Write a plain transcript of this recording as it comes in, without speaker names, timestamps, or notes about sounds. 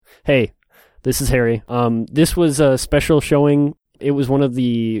Hey, this is Harry. This was a special showing. It was one of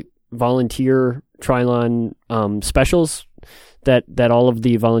the volunteer Trilon specials that all of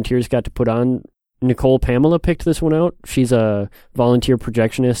the volunteers got to put on. Nicole Pamela picked this one out. She's a volunteer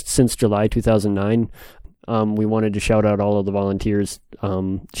projectionist since July 2009. We wanted to shout out all of the volunteers.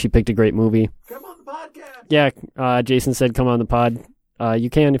 She picked a great movie. Come on the podcast. Yeah, Jason said come on the pod. You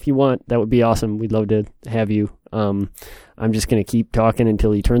can if you want. That would be awesome. We'd love to have you. I'm just going to keep talking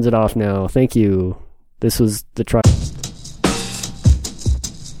until he turns it off now. Thank you. This was the try.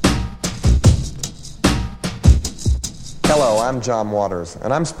 Hello, I'm John Waters,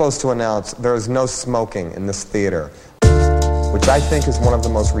 and I'm supposed to announce there is no smoking in this theater, which I think is one of the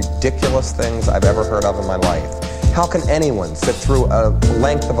most ridiculous things I've ever heard of in my life. How can anyone sit through a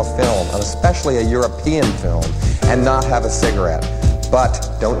length of a film, and especially a European film, and not have a cigarette? But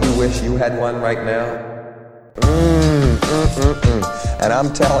don't you wish you had one right now? And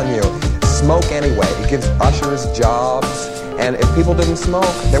I'm telling you, smoke anyway. It gives ushers jobs. And if people didn't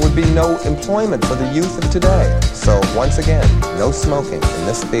smoke, there would be no employment for the youth of today. So, once again, no smoking in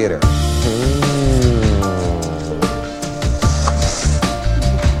this theater.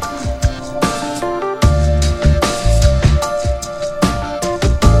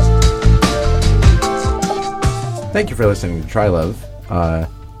 Thank you for listening to Try Love.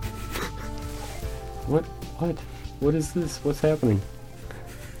 What is this? What's happening?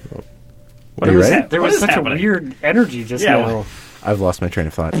 Are you ready? There was such a weird energy just now. I've lost my train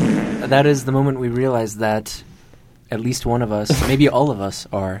of thought. That is the moment we realize that at least one of us, maybe all of us,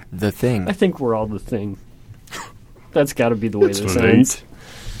 are the Thing. I think we're all the Thing. That's got to be the way this ends.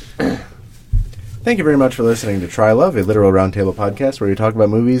 Thank you very much for listening to Try Love, a literal roundtable podcast where we talk about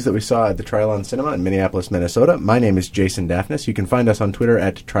movies that we saw at the Trilon Cinema in Minneapolis, Minnesota. My name is Jason Daphnis. You can find us on Twitter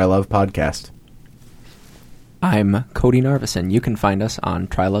at Try Love Podcast. I'm Cody Narvison. You can find us on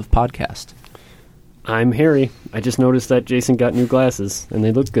Try Love Podcast. I'm Harry. I just noticed that Jason got new glasses, and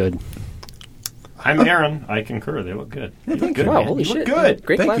they look good. I'm Aaron. I concur. They look good. Yeah, You look good. Wow, Man. holy You look shit. good.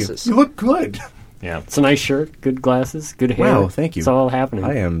 Great Thank glasses. You look good. Yeah. It's a nice shirt, good glasses, good hair. Wow, thank you. It's all happening.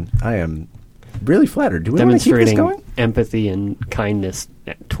 I am really flattered. Do we want to keep this Demonstrating going? empathy and kindness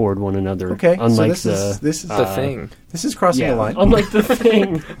toward one another. Okay, Unlike so this is The Thing. This is crossing the line. Unlike the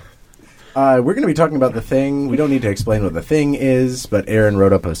Thing. We're going to be talking about The Thing. We don't need to explain what The Thing is, but Aaron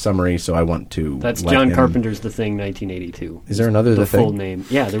wrote up a summary, so I want to. That's let John him- Carpenter's The Thing, 1982. Is there another the The full Thing? name?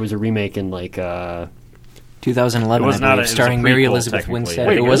 Yeah, there was a remake in like 2011, It was I not believe, it was a starring Mary prequel, Elizabeth technically. Winstead.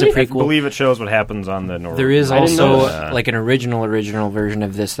 Wait, it was a really? I prequel. believe it shows what happens on the Norway. There is I didn't know also that. like an original version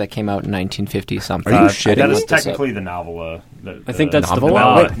of this that came out in 1950 something. Are you shitting That me? is technically the novella. I think that's the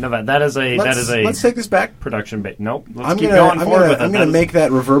Novella? book. No, that is a Let's take this back. production. Nope. Let's I'm keep gonna, going I'm forward gonna, with it. I'm gonna make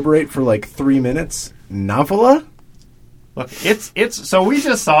that reverberate for like 3 minutes. Novella? Look, it's. So we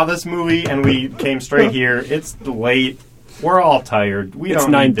just saw this movie and we came straight here. It's late. We're all tired. We It's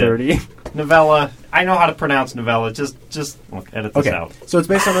don't need to- 9:30. Novella. I know how to pronounce novella. Just look, edit this Okay, out. so it's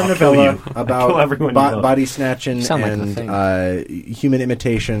based on a I'll novella kill you. I'll about kill everyone you know. body snatching Sound like and The Thing. human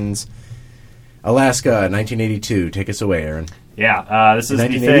imitations. Alaska, 1982. Take us away, Aaron. Yeah, this is the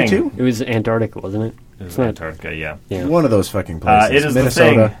thing. 1982? It was Antarctica, wasn't it? It's Antarctica, yeah. Yeah. One of those fucking places. It is Minnesota.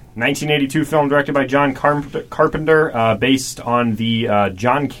 The Thing, 1982 film directed by John Carpenter, based on the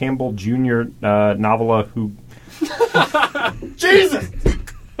John Campbell Jr. Novella Who... Jesus!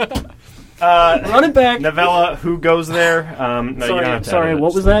 Run it back. Novella Who Goes There. No, you don't have to Sorry, edit it.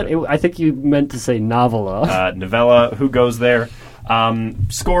 what was that? I think you meant to say novella. Novella Who Goes There.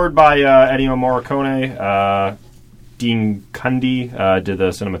 Scored by Ennio Morricone. Dean Cundy did the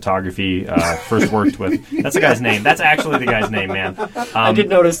cinematography. First worked with... That's the guy's name. That's actually the guy's name, man. I did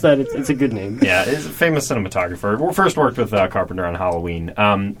notice that it's a good name. Yeah, he's a famous cinematographer. First worked with Carpenter on Halloween.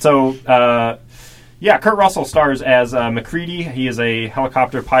 Kurt Russell stars as MacReady. He is a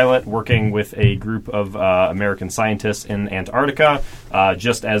helicopter pilot working with a group of American scientists in Antarctica,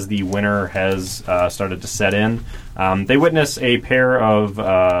 just as the winter has started to set in. They witness a pair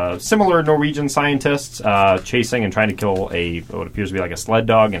of similar Norwegian scientists chasing and trying to kill what appears to be like a sled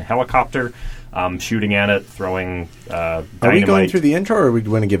dog in a helicopter, shooting at it, throwing dynamite. Are we going through the intro, or are we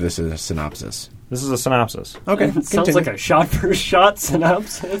going to give this a synopsis? This is a synopsis. Okay, It sounds continue. like a shot-for-shot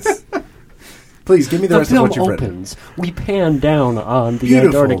synopsis. Please give me the The rest of film what you've written. opens. We pan down on the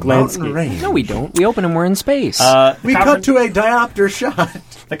Beautiful Antarctic mountain landscape. range. No, we don't. We open and we're in space. We cut to a diopter shot.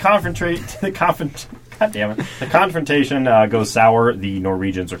 The confrontation goes sour. The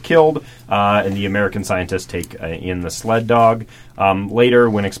Norwegians are killed, and the American scientists take in the sled dog. Later,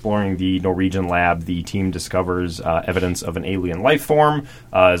 when exploring the Norwegian lab, the team discovers evidence of an alien life form,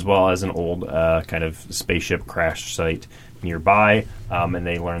 as well as an old kind of spaceship crash site nearby, and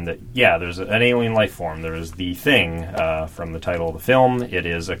they learn that, there's an alien life form. There is the Thing from the title of the film. It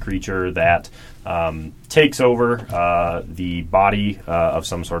is a creature that takes over the body of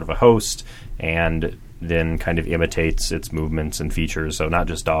some sort of a host and then kind of imitates its movements and features. So not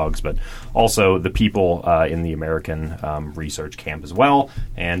just dogs, but also the people in the American research camp as well.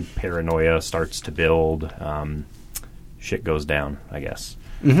 And paranoia starts to build. Shit goes down, I guess.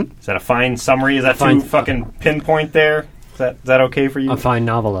 Mm-hmm. Is that a fine summary? Is that too fucking pinpoint there? Is that okay for you? A fine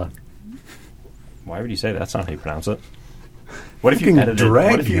novella. Why would you say that? That's not how you pronounce it. What if you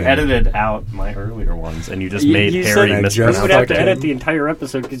edited out my earlier ones and you just made Harry mispronounce it? You would have to edit the entire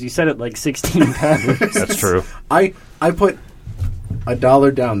episode because you said it like 16 times. That's true. I put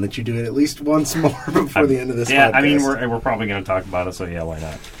 $1 down that you do it at least once more before the end of this podcast. Yeah, I mean, we're probably going to talk about it, so why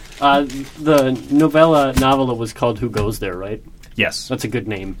not? The novella was called Who Goes There, right? Yes. That's a good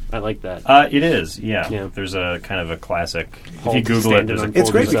name. I like that. It is, yeah. There's a kind of a classic. If you Google it,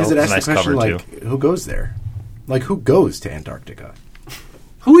 it's great because it asks the question, like, who goes there? Like, who goes to Antarctica?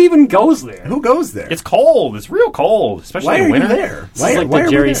 Who even goes there? Who goes there? It's cold. It's real cold, especially in winter. Why are you there? It's like the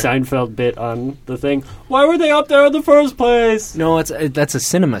Jerry Seinfeld bit on the thing. Why were they up there in the first place? No, that's a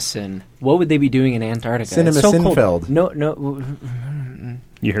cinema sin. What would they be doing in Antarctica? Cinema Sinfeld. No.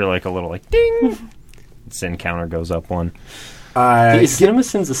 You hear like a little like ding. Sin counter goes up one. Is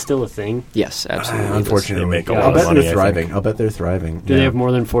CinemaSins still a thing? Yes, absolutely. Unfortunately, I'll bet they're thriving. I'll bet they're thriving. Do they have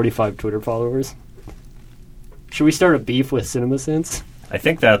more than 45 Twitter followers? Should we start a beef with CinemaSins? I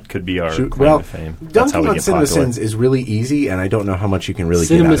think that could be our claim to fame. Dunking on CinemaSins is really easy, and I don't know how much you can really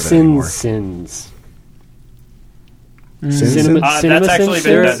get out of it anymore. CinemaSins. That's actually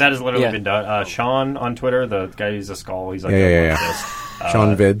been done. That has literally been done. Sean on Twitter, the guy who's a skull, he's like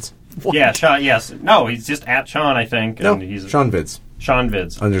Sean Vids. What? Yeah, Sean. Yes, no, he's just at Sean, I think. No, and he's Sean Vids. Sean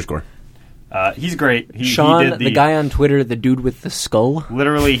Vids _ He's great. Sean, he did the guy on Twitter, the dude with the skull.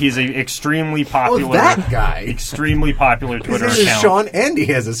 Literally, he's an extremely popular. Oh, that guy! Extremely popular Twitter account. This is Sean, and he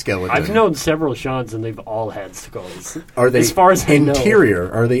has a skeleton. I've known several Seans, and they've all had skulls. Are they as far as interior? I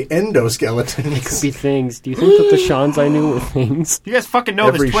know. Are they endoskeletons? It could be things. Do you think that the Seans I knew were things? You guys fucking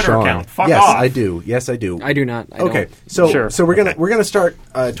know this Twitter Sean. account. Fuck yes, off. I do. Yes, I do. I do not. Okay, so we're gonna start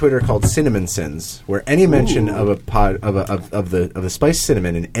a Twitter called Cinnamon Sins, where any mention of a pod of the spice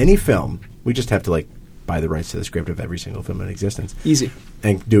cinnamon in any film, we just have to like buy the rights to the script of every single film in existence. Easy.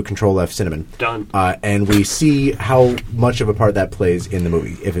 And do a Control F cinnamon. Done. And we see how much of a part that plays in the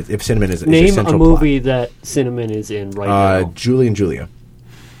movie. If cinnamon is Name a central a movie plot. that cinnamon is in right now. Julie and Julia.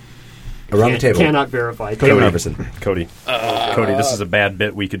 Around the table. Cannot verify. Cody Iverson. Cody, this is a bad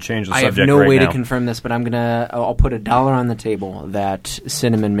bit. We could change the I subject have no right way now. to confirm this, but I'll put $1 on the table that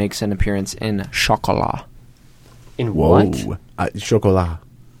cinnamon makes an appearance in Chocolat. In what? Chocolat.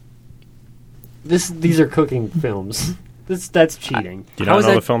 These are cooking films. That's cheating. Do you not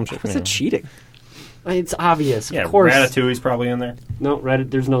know the film? How is it cheating? It's obvious. Yeah, of course. Ratatouille's probably in there. No,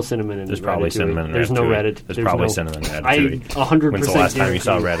 There's no cinnamon in. There's probably cinnamon in Ratatouille. There's no Ratatouille. There's probably cinnamon in Ratatouille. I 100%. When's the last time you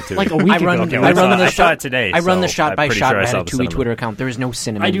saw Ratatouille? Like a week ago. I saw it today. I run the shot by shot Ratatouille Ratatouille Twitter account. There is no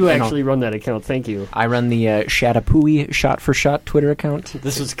cinnamon. I do actually run that account. Thank you. I run the Shatapooey shot for shot Twitter account.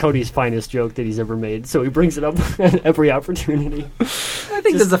 This was Cody's finest joke that he's ever made, so he brings it up at every opportunity. I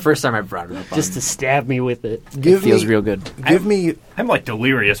think this is the first time I've brought it up. Just to stab me with it. It feels real good. I'm like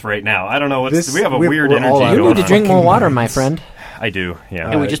delirious right now. I don't know what's. We have a weird we're energy all going You need to on. drink more water, my friend. I do.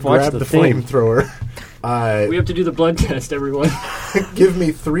 Yeah. And we just watched grab the the thing. flamethrower. We have to do the blood test, everyone. Give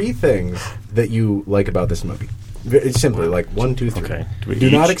me 3 things that you like about this movie. It's simply like 1, 2, 3. Okay.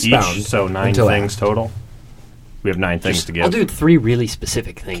 Do not expound. So 9 until things after. total. We have 9 things to give. I'll do 3 really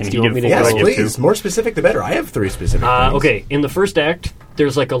specific things. Can do you want me to Yes, go? please. More specific, the better. I have 3 specific things. Okay, in the first act,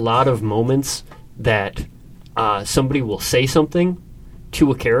 there's like a lot of moments that somebody will say something to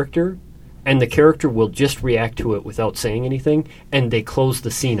a character, and the character will just react to it without saying anything, and they close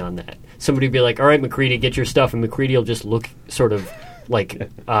the scene on that. Somebody will be like, all right, McCready, get your stuff, and McCready will just look sort of like...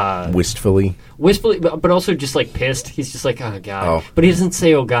 wistfully, but also just like pissed. He's just like, oh, God. But he doesn't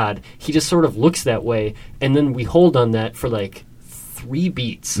say, oh, God. He just sort of looks that way, and then we hold on that for like 3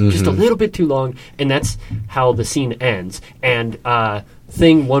 beats, just a little bit too long, and that's how the scene ends. And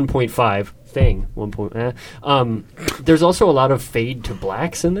Thing 1.5... there's also a lot of fade to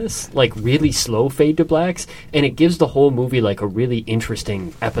blacks in this, like really slow fade to blacks, and it gives the whole movie like a really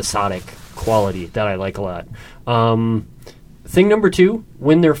interesting episodic quality that I like a lot. Thing number 2,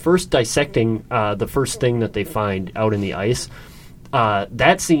 when they're first dissecting the first thing that they find out in the ice,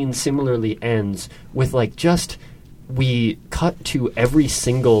 that scene similarly ends with like just... we cut to every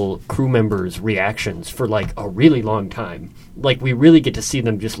single crew member's reactions for like a really long time. Like we really get to see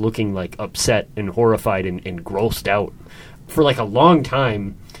them just looking like upset and horrified and grossed out. for like a long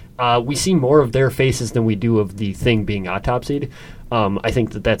time, we see more of their faces than we do of the thing being autopsied. I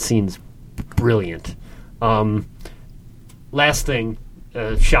think that scene's brilliant. Last thing,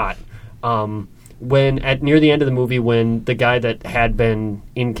 shot. When near the end of the movie, when the guy that had been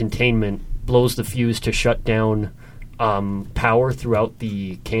in containment blows the fuse to shut down power throughout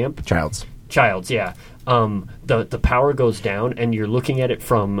the camp. Childs, yeah. The power goes down, and you're looking at it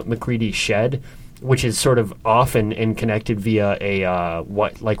from MacReady's shed, which is sort of off and connected via a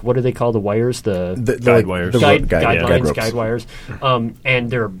what do they call the wires? The guide wires, guide wires. And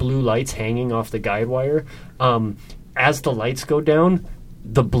there are blue lights hanging off the guide wire. As the lights go down,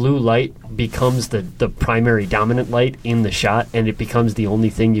 the blue light becomes the primary dominant light in the shot, and it becomes the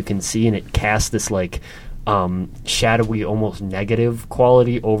only thing you can see, and it casts this like shadowy, almost negative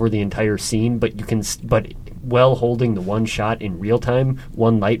quality over the entire scene. But while holding the one shot in real time,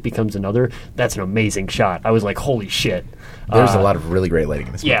 one light becomes another. That's an amazing shot. I was like, holy shit. There's a lot of really great lighting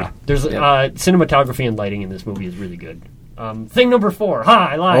in this movie. Yeah, there's cinematography and lighting in this movie is really good. Thing number 4.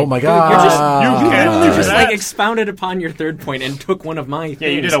 I lied. Oh my god! You just like expounded upon your third point and took one of my things. Yeah,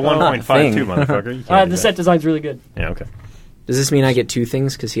 you did a 1.52, motherfucker. The set design's really good. Yeah, okay. Does this mean I get 2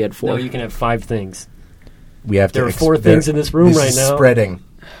 things because he had 4? No, you can have 5 things. We have there are 4 things in this room right now. Spreading.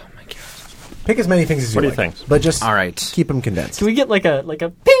 Oh my god! Pick as many things as you like. What do you think? But just all right, keep them condensed. Can we get like a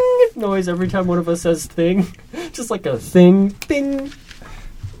ping noise every time one of us says thing? Just like a thing, ping.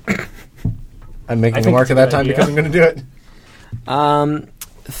 I'm making a mark of that time because I'm going to do it.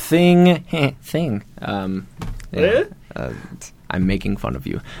 Thing. Yeah, I'm making fun of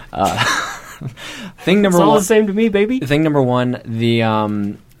you. Thing number it's all 1. the same to me, baby. Thing number 1.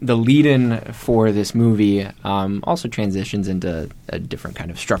 The lead-in for this movie also transitions into a different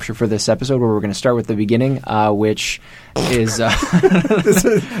kind of structure for this episode, where we're going to start with the beginning, which is this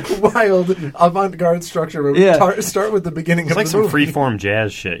is wild avant-garde structure. Where we start with the beginning. It's of like the some movie. freeform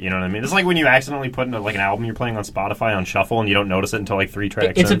jazz shit. You know what I mean? It's like when you accidentally put in like an album you're playing on Spotify on shuffle, and you don't notice it until like 3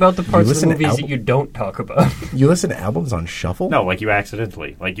 tracks. It's in. about the parts of the movies that you don't talk about. You listen to albums on shuffle? No, like you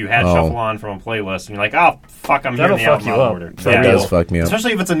accidentally. Like you had shuffle on from a playlist, and you're like, oh fuck, I'm hearing the album out of order. That does fuck me up.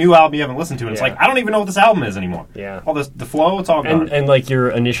 Especially if it's a new album you haven't listened to, and it's like, I don't even know what this album is anymore. Yeah. All this, the flow, it's all gone. And like your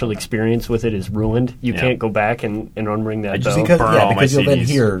initial experience with it is ruined. You can't go back and unring that bell. Because you'll then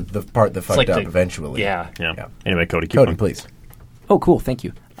hear the part that fucked up eventually. Yeah. Anyway, Cody, keep Cody, on. please. Oh, cool. Thank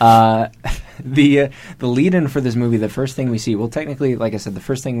you. The lead-in for this movie, the first thing we see, well, technically, like I said, the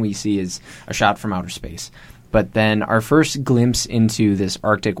first thing we see is a shot from outer space. But then our first glimpse into this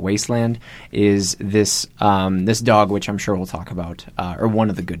Arctic wasteland is this dog, which I'm sure we'll talk about, or one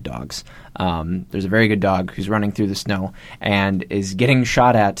of the good dogs. There's a very good dog who's running through the snow and is getting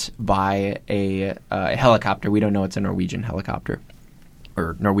shot at by a helicopter. We don't know it's a Norwegian helicopter.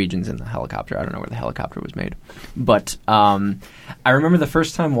 Or Norwegians in the helicopter. I don't know where the helicopter was made. But I remember the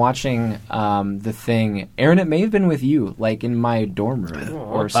first time watching The Thing. Aaron, it may have been with you, like in my dorm room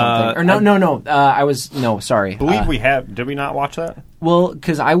or something. Or no. I was sorry. Believe we have. Did we not watch that? Well,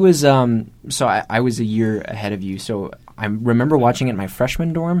 because I was I was a year ahead of you. So I remember watching it in my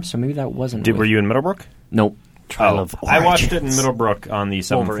freshman dorm. So maybe that wasn't. Were you in Middlebrook? Nope. I watched it in Middlebrook on the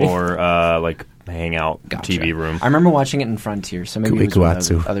 7th floor, hangout TV room. I remember watching it in Frontier, so maybe it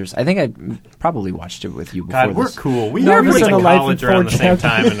was with others. I think I probably watched it with you before. God, we're this. cool. We were in college around the same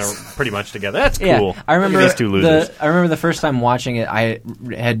time and are pretty much together. That's cool. Yeah, I remember these two losers. I remember the first time watching it, I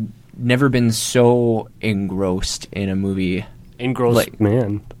had never been so engrossed in a movie.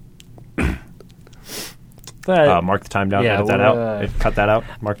 Man. Mark the time down. Edit that out. Cut that out.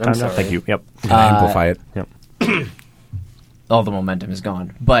 Mark the time down. Thank you. Yep. Amplify it. Yep. All the momentum is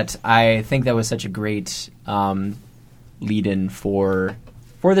gone. But I think that was such a great lead-in for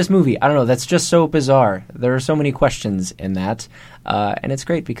this movie. I don't know. That's just so bizarre. There are so many questions in that. And it's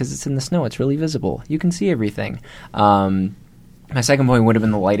great because it's in the snow. It's really visible. You can see everything. My second point would have been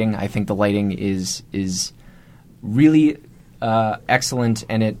the lighting. I think the lighting is really excellent,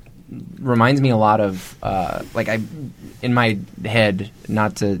 and it reminds me a lot of in my head,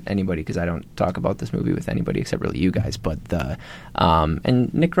 not to anybody because I don't talk about this movie with anybody except really you guys, but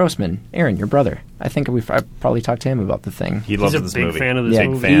and Nick Grossman, Aaron, your brother. I think I probably talked to him about The Thing. He loves this movie. He's a big fan of this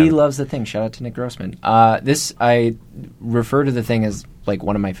movie. He loves The Thing. Shout out to Nick Grossman. I refer to The Thing as like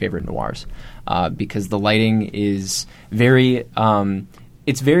one of my favorite noirs because the lighting is very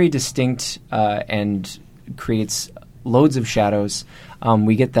it's very distinct and creates loads of shadows.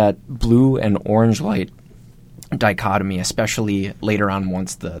 We get that blue and orange light dichotomy, especially later on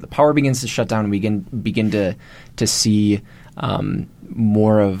once the power begins to shut down and we begin to see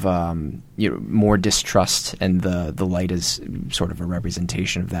more of more distrust, and the light is sort of a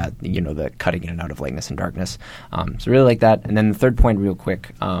representation of that. The cutting in and out of lightness and darkness. So really like that. And then the third point, real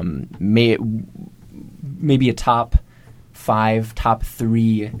quick, maybe a top 5, top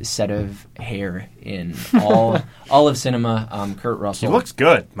 3 set of hair in all of cinema. Kurt Russell. He looks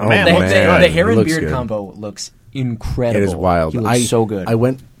good. My man the, looks the, good. the hair He and looks beard good. combo looks incredible. It is wild. He looks so good. I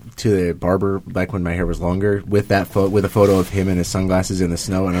went to the barber back when my hair was longer with that with a photo of him and his sunglasses in the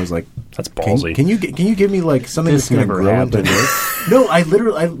snow, and I was like, That's ballsy. Can you give me like something This that's going to never grow into happened. this? No,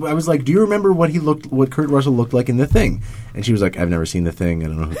 I was like, do you remember what Kurt Russell looked like in The Thing? And she was like, I've never seen The Thing. I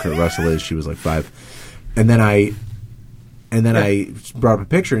don't know who Kurt Russell is. She was like 5, and then I brought up a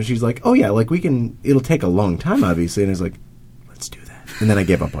picture, and she's like, oh yeah, like it'll take a long time, obviously, and I was like, let's do that, and then I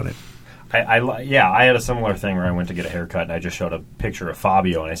gave up on it. I had a similar thing where I went to get a haircut and I just showed a picture of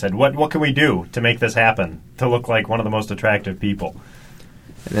Fabio and I said, "What can we do to make this happen to look like one of the most attractive people?"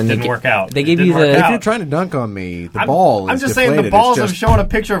 And then Didn't work out. They It gave didn't you work the. If out. you're trying to dunk on me, the ball I'm is just saying deflated. the balls It's of just, showing a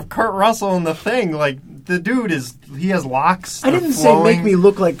picture of Kurt Russell in the thing. Like the dude he has locks. I they're didn't say flowing. make me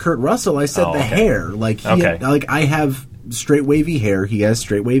look like Kurt Russell. I said Oh, the okay. hair. Like Okay. I have straight wavy hair. He has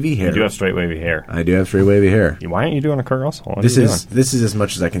straight wavy hair. You do have straight wavy hair. I do have straight wavy hair. Why aren't you doing a Kurt Russell? What are This you is as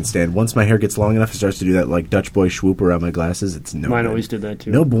much as I can stand. Once my hair gets long enough, it starts to do that like Dutch boy swoop around my glasses. It's no. Mine good. always did that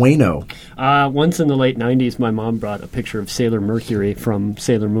too. No bueno. Once in the late 90s, my mom brought a picture of Sailor Mercury from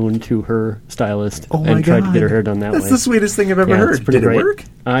Sailor Moon to her stylist Oh my and tried to God. get her hair done that That's way. the sweetest thing I've ever Yeah, it's heard. pretty Did great. it work?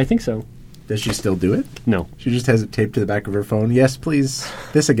 I think so. Does she still do it? No. She just has it taped to the back of her phone. Yes, please.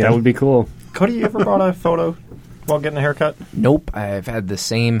 This again. That would be cool. Cody, you ever brought a photo while getting a haircut? Nope, I've had the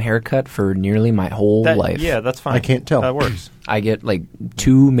same haircut for nearly my whole life. Yeah, that's fine. I can't tell. That works. I get like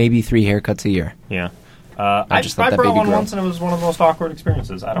 2, maybe 3 haircuts a year. Yeah. I just let that brought baby one grow. once, and it was one of the most awkward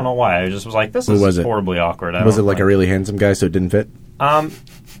experiences. I don't know why. I just was like, this Who is was it? horribly awkward. Was it like a really handsome guy so it didn't fit?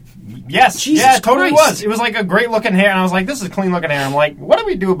 Yes, Jesus yeah, it totally Christ. was. It was like a great looking hair, and I was like, "This is clean looking hair." I'm like, "What do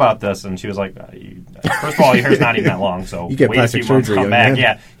we do about this?" And she was like, "First of all, your hair's not even that long, so You get wait a plastic few months, surgery, come young back."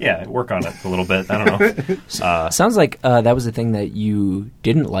 man. Yeah, work on it a little bit. I don't know. Sounds like that was a thing that you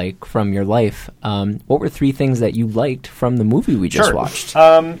didn't like from your life. What were 3 things that you liked from the movie we just Sure. watched?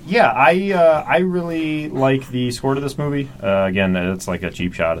 I really like the score to this movie. Again, it's like a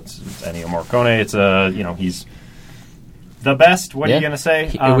cheap shot. It's Ennio Morricone. It's he's the best. What are you gonna say?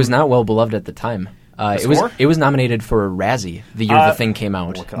 It was not well beloved at the time. score? It was nominated for a Razzie the year the thing came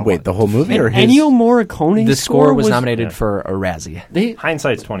out. Wait, the whole movie or his? Ennio Morricone. The score was nominated yeah. for a Razzie. They,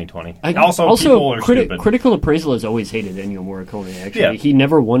 Hindsight's 2020. I- Also, people are stupid. critical appraisal has always hated Ennio Morricone. Actually, Yeah. he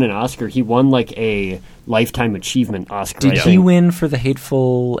never won an Oscar. He won like a lifetime achievement Oscar. Did I he think. win for The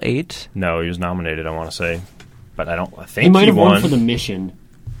Hateful Eight? No, he was nominated. I want to say, but I don't. I think He might have won won for The Mission,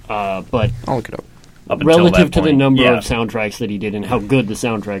 but I'll look it up. up until relative that to the point. number Yeah. of soundtracks that he did and how good the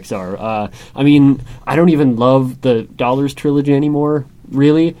soundtracks are. I mean, I don't even love the Dollars trilogy anymore,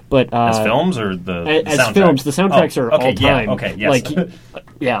 really. But As films or the as soundtracks? films, the soundtracks Oh, are okay, all time. Yeah, okay, yes. Like,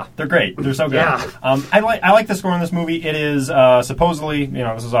 yeah. They're great. They're so good. Yeah. I like the score in this movie. It is supposedly,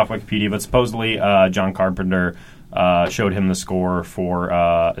 this is off Wikipedia, but supposedly John Carpenter showed him the score for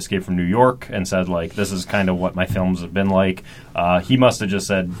Escape from New York and said, like, this is kind of what my films have been like. He must have just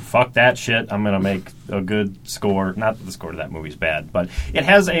said, fuck that shit, I'm going to make a good score. Not that the score to that movie's bad, but it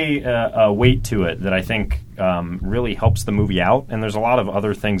has a weight to it that I think really helps the movie out. And there's a lot of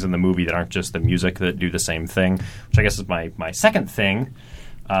other things in the movie that aren't just the music that do the same thing, which I guess is my second thing.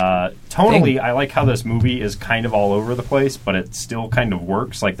 Tonally, I like how this movie is kind of all over the place, but it still kind of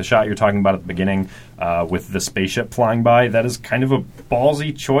works. Like the shot you're talking about at the beginning with the spaceship flying by, that is kind of a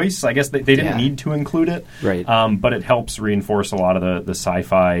ballsy choice. I guess they didn't need to include it, Right. but it helps reinforce a lot of the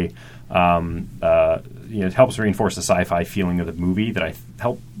sci-fi. It helps reinforce the sci-fi feeling of the movie that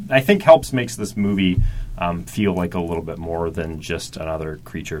I think helps makes this movie feel like a little bit more than just another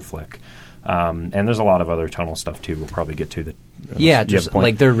creature flick. And there's a lot of other tonal stuff too. We'll probably get to the. Yeah, you just have a point.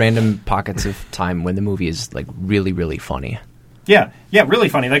 like there are random pockets of time when the movie is like really, really funny. Yeah, really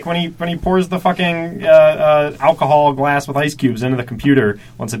funny. Like when he pours the fucking alcohol glass with ice cubes into the computer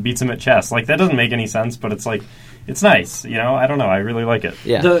once it beats him at chess. Like that doesn't make any sense, but it's like it's nice. I don't know. I really like it.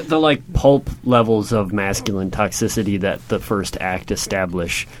 Yeah. The like pulp levels of masculine toxicity that the first act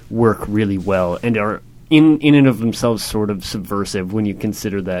establish work really well and are in and of themselves sort of subversive when you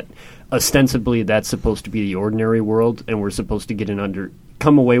consider that ostensibly that's supposed to be the ordinary world and we're supposed to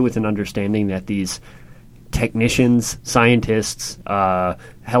come away with an understanding that these technicians, scientists,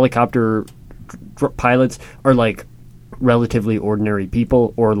 helicopter pilots are like relatively ordinary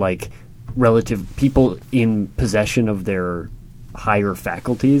people or like relative people in possession of their higher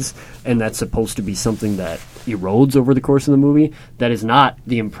faculties, and that's supposed to be something that erodes over the course of the movie. That is not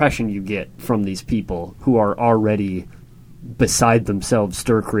the impression you get from these people who are already beside themselves,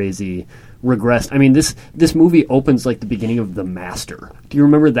 stir crazy, regressed. I mean, this movie opens like the beginning of The Master. Do you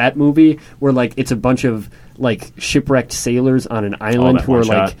remember that movie where like it's a bunch of like shipwrecked sailors on an island who are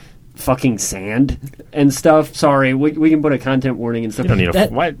like fucking sand and stuff? Sorry, we can put a content warning and stuff. You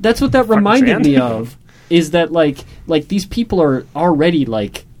don't need that's what that reminded me of. Is that like these people are already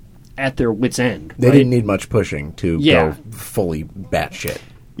like at their wits' end. They right? didn't need much pushing to go fully batshit.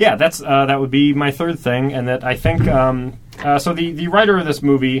 Yeah, that's that would be my third thing, and that I think so. The writer of this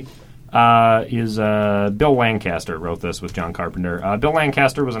movie is Bill Lancaster. Wrote this with John Carpenter. Bill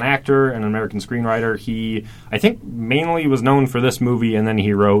Lancaster was an actor and an American screenwriter. He, I think, mainly was known for this movie, and then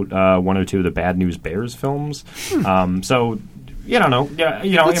he wrote one or two of the Bad News Bears films. So. You don't know. Yeah,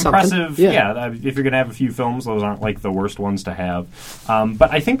 you know, that's impressive. Yeah, if you're going to have a few films, those aren't like the worst ones to have.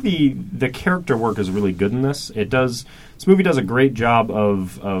 But I think the character work is really good in this. This movie does a great job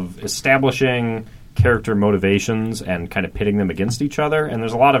of establishing character motivations and kind of pitting them against each other. And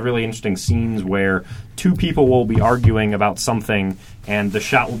there's a lot of really interesting scenes where two people will be arguing about something, and the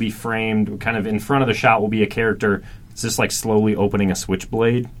shot will be framed kind of in front of the shot will be a character. It's just like slowly opening a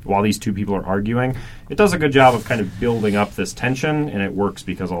switchblade while these two people are arguing. It does a good job of kind of building up this tension, and it works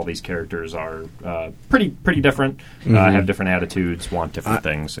because all these characters are pretty different, have different attitudes, want different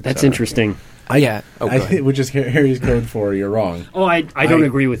things. That's interesting. Which is Harry's code for you're wrong. Oh, I don't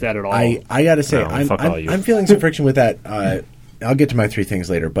agree with that at all. I got to say, I'm feeling some friction with that. I'll get to my three things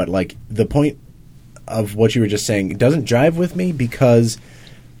later, but like the point of what you were just saying doesn't jive with me because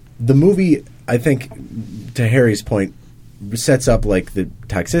the movie, I think, to Harry's point, sets up like the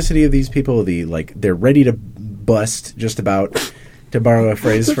toxicity of these people. They're ready to bust just about, to borrow a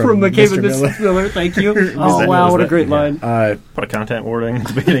phrase from McCabe Mr. and Miller. Thank you. Oh wow, what a great line! Put a content warning at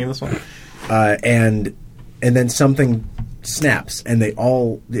the beginning of this one. And then something snaps, and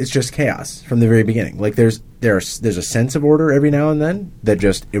it's just chaos from the very beginning. Like there's a sense of order every now and then that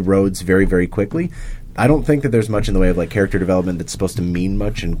just erodes very, very quickly. I don't think that there's much in the way of like character development that's supposed to mean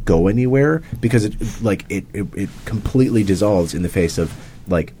much and go anywhere because it completely dissolves in the face of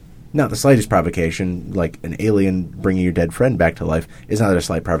like not the slightest provocation. Like an alien bringing your dead friend back to life is not a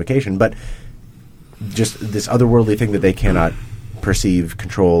slight provocation, but just this otherworldly thing that they cannot perceive,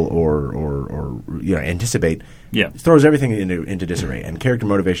 control, or anticipate. Yeah. Throws everything into disarray, and character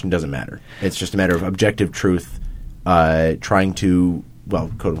motivation doesn't matter. It's just a matter of objective truth, trying to,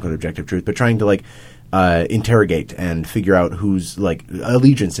 well, quote unquote objective truth, but trying to like interrogate and figure out whose like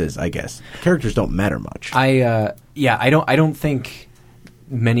allegiances. I guess characters don't matter much. I don't think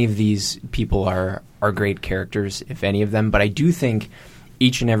many of these people are great characters, if any of them. But I do think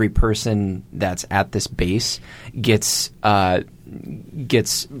each and every person that's at this base gets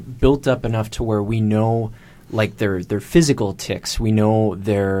built up enough to where we know like their physical tics. We know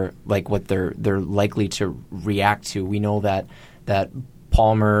their like what they're likely to react to. We know that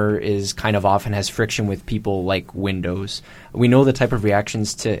Palmer is kind of often has friction with people like Windows. We know the type of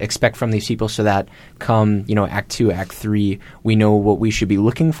reactions to expect from these people, so that come Act 2, Act 3, we know what we should be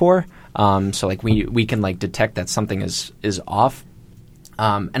looking for. So like we can like detect that something is off.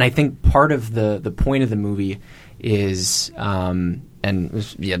 And I think part of the point of the movie is not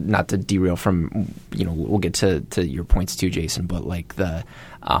to derail from we'll get to your points too, Jason, but like the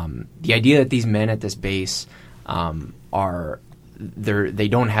idea that these men at this base they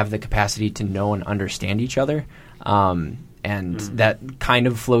don't have the capacity to know and understand each other, and that kind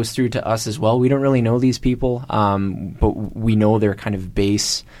of flows through to us as well. We don't really know these people, but we know their kind of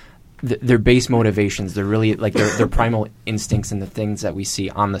base. Their base motivations, they're really like their primal instincts and the things that we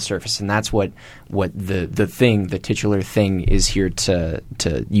see on the surface, and that's what the titular thing is here to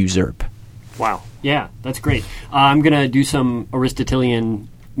usurp. Wow, yeah, that's great. I'm gonna do some Aristotelian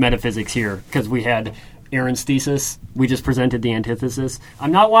metaphysics here because we had Aaron's thesis. We just presented the antithesis.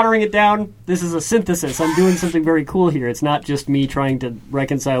 I'm not watering it down. This is a synthesis. I'm doing something very cool here. It's not just me trying to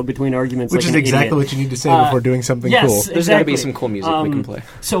reconcile between arguments. Which like is exactly idiot. what you need to say before doing something yes, cool. Exactly. There's got to be some cool music we can play.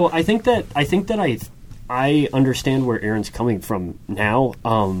 So I think that I understand where Aaron's coming from now,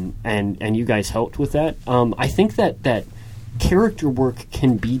 and you guys helped with that. I think that character work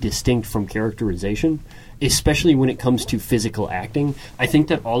can be distinct from characterization, especially when it comes to physical acting. I think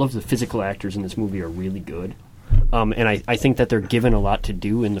that all of the physical actors in this movie are really good. And I think that they're given a lot to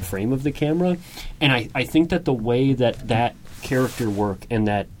do in the frame of the camera. And I think that the way that character work and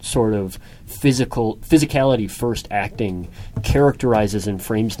that sort of physicality first acting characterizes and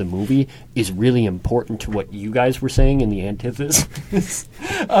frames the movie is really important to what you guys were saying in the antithesis.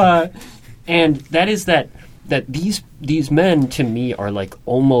 And that is that that these men to me are like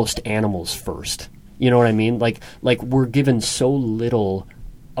almost animals first. You know what I mean? Like we're given so little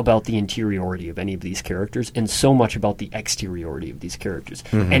about the interiority of any of these characters and so much about the exteriority of these characters.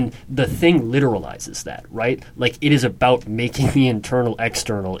 And the thing literalizes that, right? Like, it is about making the internal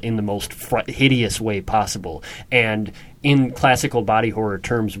external in the most hideous way possible. And in classical body horror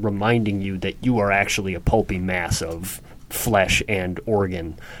terms, reminding you that you are actually a pulpy mass of flesh and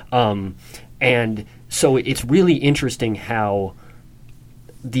organ. And so it's really interesting how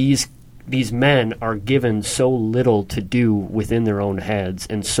these men are given so little to do within their own heads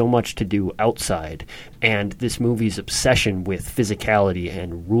and so much to do outside. And this movie's obsession with physicality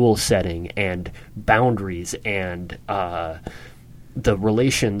and rule setting and boundaries and the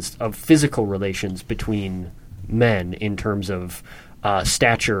relations of physical relations between men in terms of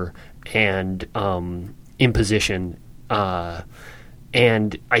stature and imposition.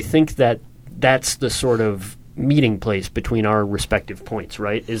 And I think that that's the sort of meeting place between our respective points,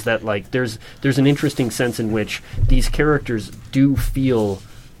 right? Is that like there's an interesting sense in which these characters do feel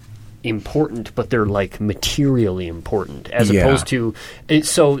important, but they're like materially important as opposed to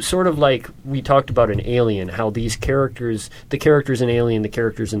so sort of like we talked about in Alien, how these characters, the characters in Alien, the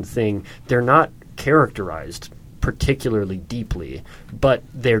characters in Thing, they're not characterized particularly deeply, but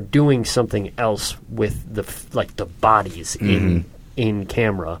they're doing something else with the bodies in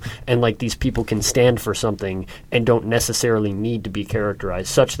camera, and like these people can stand for something and don't necessarily need to be characterized,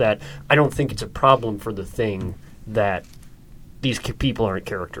 such that I don't think it's a problem for the Thing that these people aren't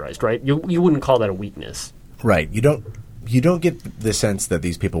characterized, right? You wouldn't call that a weakness, right? You don't get the sense that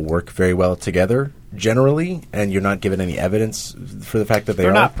these people work very well together generally, and you're not given any evidence for the fact that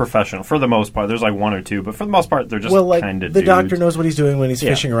they're not professional for the most part. There's like one or two, but for the most part, they're just kind of the doctor knows what he's doing when he's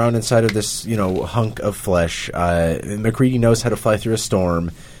fishing around inside of this hunk of flesh. MacReady knows how to fly through a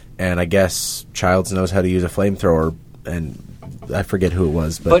storm, and I guess Childs knows how to use a flamethrower, and I forget who it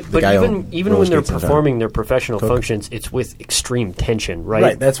was, but the guy even when they're performing their professional functions, it's with extreme tension, right?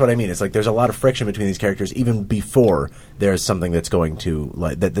 Right, that's what I mean. It's like there's a lot of friction between these characters even before there's something that's going to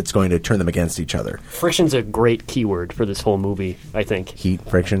that's going to turn them against each other. Friction's a great keyword for this whole movie, I think. Heat,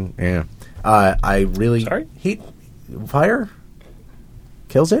 friction, yeah. Heat, fire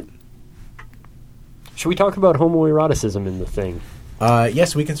kills it. Should we talk about homoeroticism in the Thing?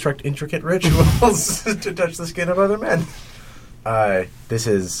 Yes, we construct intricate rituals to touch the skin of other men. This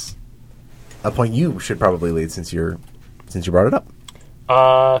is a point you should probably lead since you brought it up.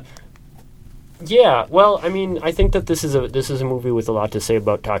 Yeah. Well, I mean, I think that this is a movie with a lot to say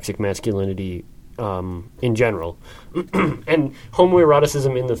about toxic masculinity in general, and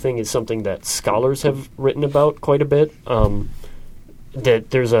homoeroticism in the Thing is something that scholars have written about quite a bit. That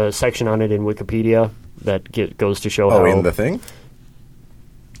there's a section on it in Wikipedia that goes to show how in the Thing.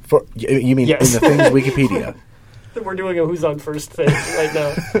 You mean yes. In the Thing's Wikipedia? We're doing a Who's on First thing right now.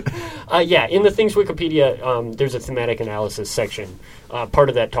 In the Thing's Wikipedia, there's a thematic analysis section. Part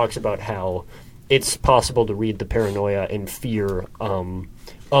of that talks about how it's possible to read the paranoia and fear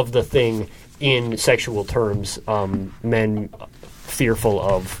of the Thing in sexual terms. Men fearful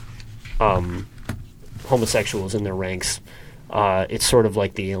of homosexuals in their ranks. It's sort of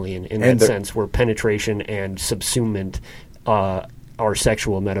like the Alien in that sense, where penetration and subsumement are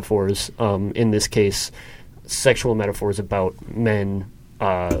sexual metaphors. In this case, sexual metaphors about men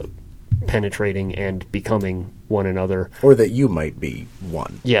penetrating and becoming one another, or that you might be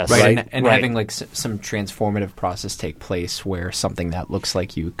one. Yes, right, and having like some transformative process take place where something that looks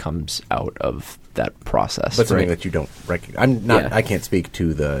like you comes out of that process, but something that you don't recognize. I'm not. Yeah. I can't speak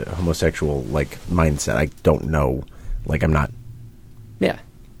to the homosexual mindset. I don't know. I'm not. Yeah.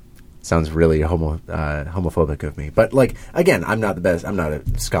 Sounds really homophobic of me, but again, I'm not the best. I'm not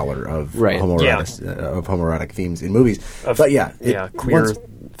a scholar of homoerotic themes in movies. Queer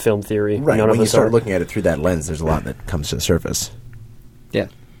film theory. Right. None when of you us start are. looking at it through that lens, there's a lot that comes to the surface. Yeah.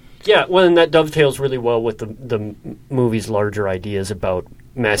 Yeah. Well, and that dovetails really well with the movie's larger ideas about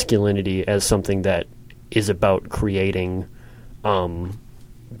masculinity as something that is about creating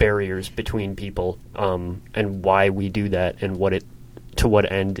barriers between people, and why we do that, and to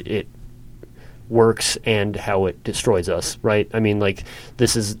what end it works and how it destroys us, right? I mean,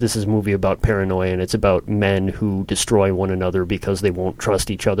 this is a movie about paranoia, and it's about men who destroy one another because they won't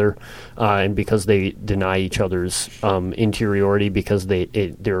trust each other, and because they deny each other's interiority, because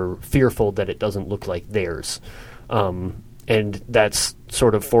they're fearful that it doesn't look like theirs. And that's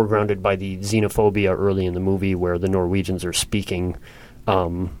sort of foregrounded by the xenophobia early in the movie, where the Norwegians are speaking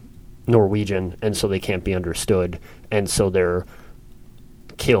Norwegian, and so they can't be understood, and so they're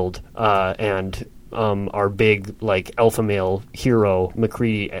killed, and our big like alpha male hero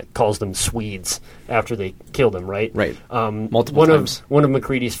MacReady calls them Swedes after they kill them, right? Right. Multiple times. One of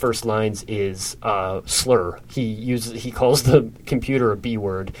MacReady's first lines is slur. He calls the computer a B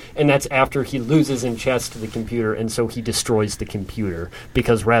word, and that's after he loses in chess to the computer, and so he destroys the computer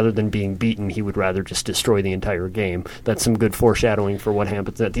because rather than being beaten, he would rather just destroy the entire game. That's some good foreshadowing for what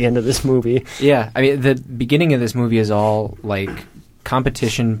happens at the end of this movie. Yeah, I mean, the beginning of this movie is all like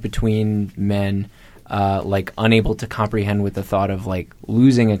competition between men, like unable to comprehend with the thought of like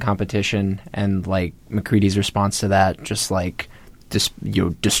losing a competition, and like MacReady's response to that, just like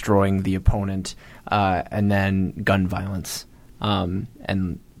destroying the opponent, and then gun violence,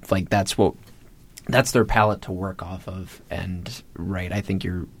 and like that's their palette to work off of. And right, I think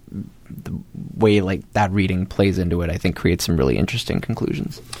the way like that reading plays into it, I think creates some really interesting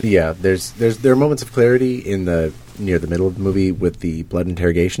conclusions. Yeah, there are moments of clarity in near the middle of the movie with the blood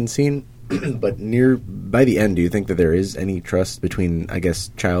interrogation scene, but by the end, do you think that there is any trust between, I guess,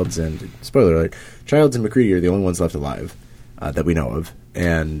 Childs and, spoiler alert, Childs and MacReady are the only ones left alive that we know of,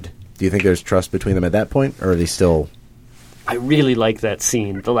 and do you think there's trust between them at that point, or are they still... I really like that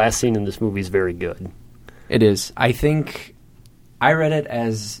scene. The last scene in this movie is very good. It is. I think I read it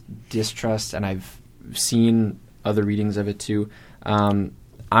as distrust, and I've seen other readings of it too. I'm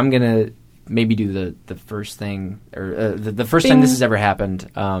going to maybe do the first thing, or the first time this has ever happened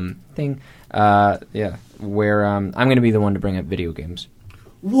thing. Where I'm going to be the one to bring up video games.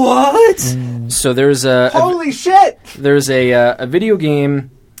 What? So there's Holy shit! There's a video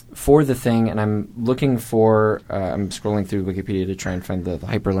game for the thing, and I'm looking for... I'm scrolling through Wikipedia to try and find the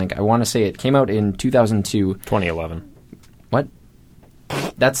hyperlink. I want to say it came out in 2002. 2011. What?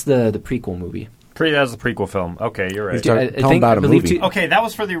 That's the prequel movie. That's the prequel film. Okay, you're right. Talking about a movie. Okay, that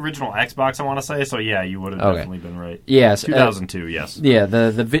was for the original Xbox, I want to say. So yeah, you would have definitely been right. Yes, 2002. Yes. Yeah,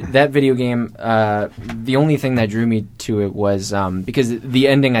 that video game. The only thing that drew me to it was because the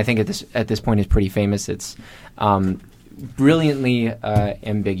ending, I think at this point is pretty famous. It's brilliantly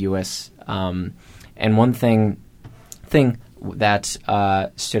ambiguous. And one thing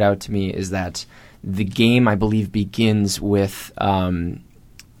that stood out to me is that the game, I believe, begins with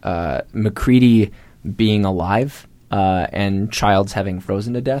MacReady being alive and Childs having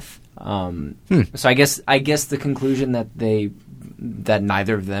frozen to death. So I guess the conclusion that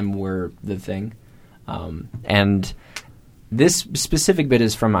neither of them were the thing. And this specific bit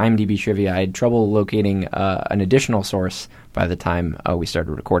is from IMDb trivia. I had trouble locating an additional source by the time we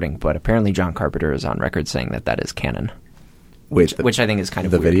started recording, but apparently John Carpenter is on record saying that is canon. Which I think is kind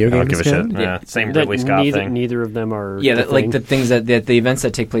of the weird. video game. I don't give a shit. canon? Yeah, same Ridley Scott thing. Neither of them are. Yeah, like the things that the events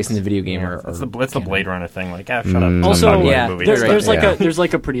that take place in the video game are. It's the Blade Runner thing. Like, shut up. Also, yeah, there's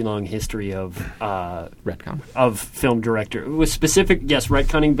like a pretty long history of retcon of film director with specific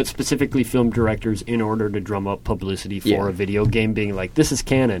retconning, but specifically film directors in order to drum up publicity for a video game being like, this is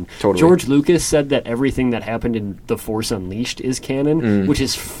canon. Totally. George Lucas said that everything that happened in The Force Unleashed is canon, which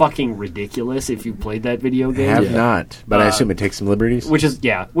is fucking ridiculous if you played that video game. I have not, but I assume it takes some liberties. Which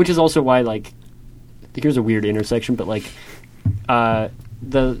is also why, like, here's a weird intersection, but like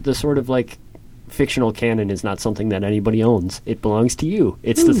the sort of like fictional canon is not something that anybody owns. It belongs to you.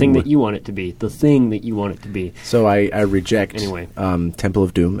 It's the thing that you want it to be. The thing that you want it to be. So I reject Anyway. Temple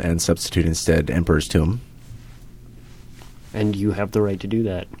of Doom and substitute instead Emperor's Tomb. And you have the right to do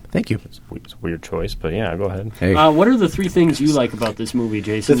that. Thank you. It's a weird choice, but yeah, go ahead. Hey, What are the three things you like about this movie,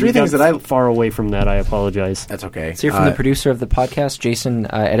 Jason? The three We things got that I- far away from that. I apologize. that's okay. Let's hear from the producer of the podcast.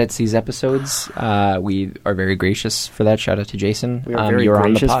 Jason edits these episodes. We are very gracious for that. Shout out to Jason. We are very you're on the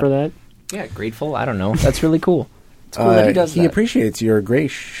gracious pod. for that. Yeah, grateful. I don't know. That's really cool. It's cool that he does that. appreciates your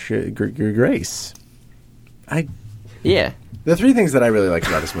grace. Yeah. The three things that I really liked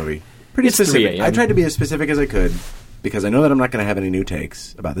about this movie, pretty It's 3 specific. a.m. I tried to be as specific as I could because I know that I'm not going to have any new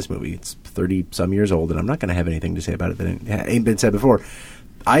takes about this movie. It's 30-some years old, and I'm not going to have anything to say about it that ain't been said before.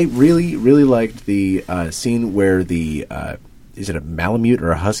 I really, really liked the scene where the is it a Malamute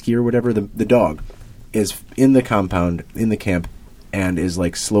or a Husky or whatever? The dog is in the compound, in the camp, and is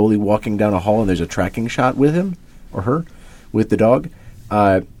like slowly walking down a hall, and there's a tracking shot with him or her with the dog,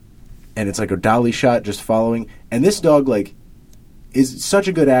 and it's like a dolly shot just following. And this dog like is such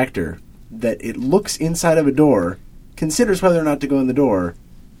a good actor that it looks inside of a door, considers whether or not to go in the door,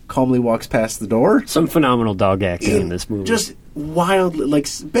 calmly walks past the door. Some phenomenal dog acting in this movie. Just wildly, like,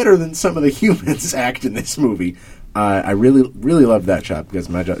 better than some of the humans act in this movie. I really, really love that shot because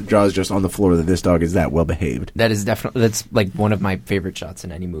my jaw is just on the floor that this dog is that well behaved. That is definitely like one of my favorite shots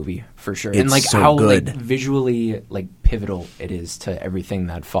in any movie for sure. And It's like so how good. like visually like pivotal it is to everything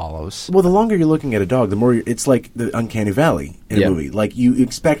that follows. Well, the longer you're looking at a dog, the more it's like the uncanny valley in Yeah. a movie. Like, you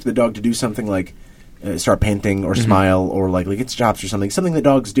expect the dog to do something like start panting or smile or like lick its chops or something that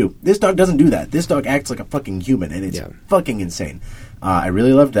dogs do. This dog doesn't do that. This dog acts like a fucking human, and it's fucking insane. I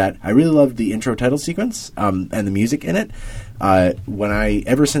really loved that. I really loved the intro title sequence and the music in it.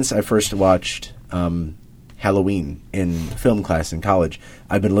 Ever since I first watched Halloween in film class in college,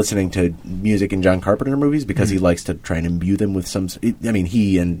 I've been listening to music in John Carpenter movies because he likes to try and imbue them with some. I mean,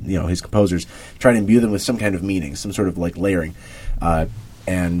 he and his composers try and imbue them with some kind of meaning, some sort of like layering.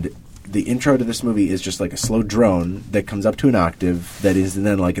 And the intro to this movie is just like a slow drone that comes up to an octave that is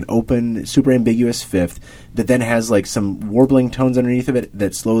then like an open, super ambiguous fifth that then has like some warbling tones underneath of it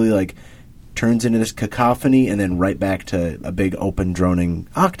that slowly like turns into this cacophony and then right back to a big open droning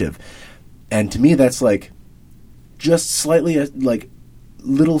octave. And to me, that's like just slightly like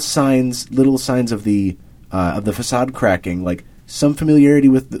little signs of the facade cracking, like some familiarity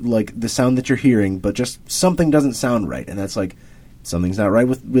with like the sound that you're hearing, but just something doesn't sound right, and that's like something's not right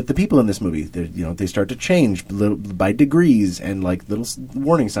with the people in this movie. They start to change by degrees and like little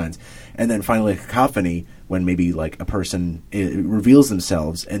warning signs, and then finally a cacophony when maybe like a person reveals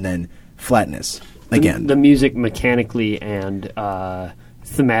themselves, and then flatness again. The music mechanically and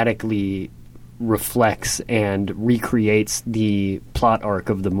thematically reflects and recreates the plot arc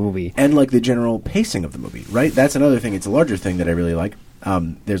of the movie. And like the general pacing of the movie, right? That's another thing. It's a larger thing that I really like.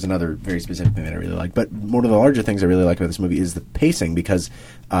 There's another very specific thing that I really like. But one of the larger things I really like about this movie is the pacing, because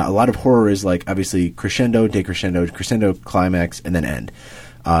a lot of horror is like obviously crescendo, decrescendo, climax, and then end.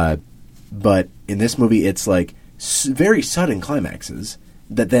 But in this movie, it's like very sudden climaxes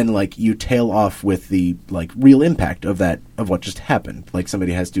that then like you tail off with the like real impact of what just happened. Like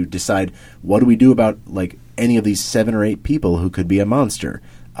somebody has to decide, what do we do about like any of these 7 or 8 people who could be a monster?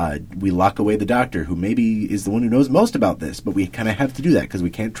 We lock away the doctor, who maybe is the one who knows most about this, but we kind of have to do that because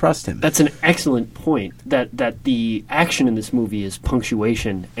we can't trust him. That's an excellent point, that the action in this movie is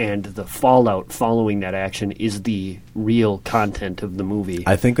punctuation, and the fallout following that action is the real content of the movie.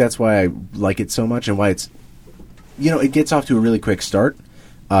 I think that's why I like it so much, and why it's, it gets off to a really quick start.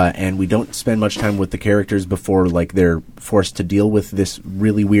 And we don't spend much time with the characters before like they're forced to deal with this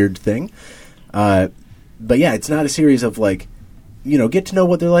really weird thing. But yeah, it's not a series of like, get to know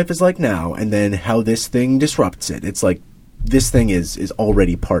what their life is like now and then how this thing disrupts it. It's like this thing is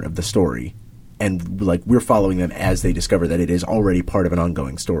already part of the story. And like we're following them as they discover that it is already part of an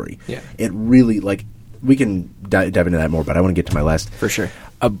ongoing story. Yeah. It really like we can dive into that more, but I want to get to my last. For sure.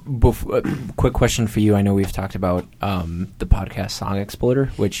 Quick question for you. I know we've talked about the podcast Song Exploder,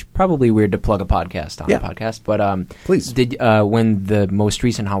 which probably weird to plug a podcast on the podcast, but please. Did when the most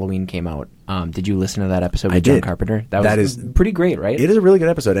recent Halloween came out, did you listen to that episode with John Carpenter? That is pretty great, right? It is a really good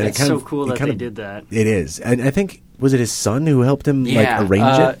episode, and it's so cool that they did that. It is, and I think was it his son who helped him like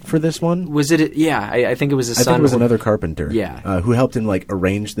arrange it for this one? Was it? Yeah, I think it was his son. I think it was another Carpenter. Yeah, who helped him like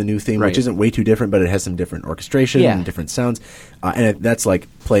arrange the new theme, which isn't way too different, but it has some different orchestration and different sounds, and that's like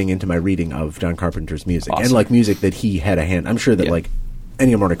playing into my reading of John Carpenter's music and like music that he had a hand. I'm sure that like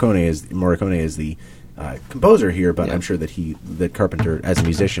Ennio Morricone is the composer here, but I'm sure that Carpenter as a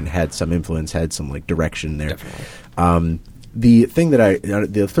musician had some influence, had some like direction there. Definitely. The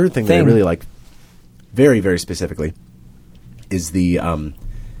third thing that I really like, very very specifically, is the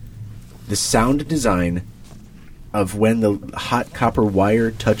sound design of when the hot copper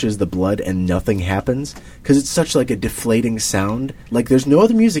wire touches the blood and nothing happens, because it's such like a deflating sound. Like there's no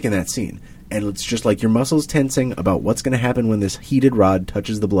other music in that scene, and it's just like your muscles tensing about what's going to happen when this heated rod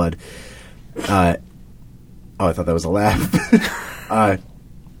touches the blood. I thought that was a laugh.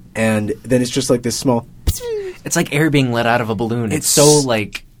 And then it's just like this small. It's like air being let out of a balloon. It's so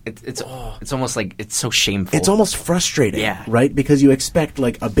like. It's almost like it's so shameful. It's almost frustrating, right? Because you expect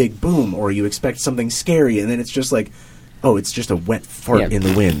like a big boom, or you expect something scary, and then it's just like, it's just a wet fart in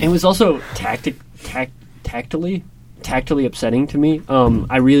the wind. It was also tactily upsetting to me.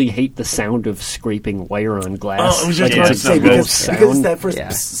 I really hate the sound of scraping wire on glass. I was just going to say, because it's that first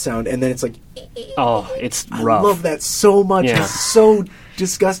sound, and then it's like, it's rough. I love that so much. Yeah. It's so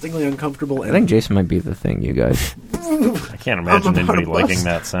disgustingly uncomfortable. I think Jason might be the thing, you guys. I can't imagine anybody liking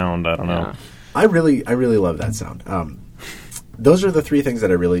that sound. I don't know. I really love that sound. Those are the 3 things that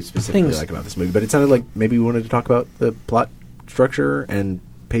I really specifically like about this movie. But it sounded like maybe we wanted to talk about the plot structure and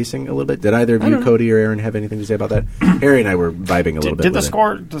pacing a little bit. Did either of you, Cody or Aaron, have anything to say about that? Harry and I were vibing a little bit. Did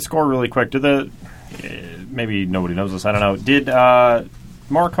the score really quick? Maybe nobody knows this. I don't know. Did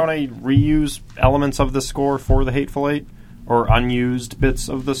Morricone reuse elements of the score for The Hateful Eight? Or unused bits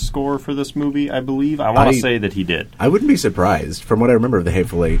of the score for this movie, I believe. I want to say that he did. I wouldn't be surprised. From what I remember of The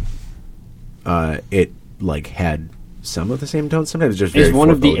Hateful Eight, it like had some of the same tones. Sometimes just very Is one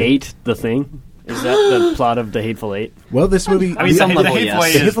of the 8 the thing? Is that the plot of The Hateful Eight? Well, this movie. I mean, some the level, Hateful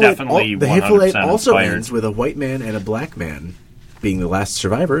yes. Eight is definitely the Hateful Eight 100% also inspired. ends with a white man and a black man being the last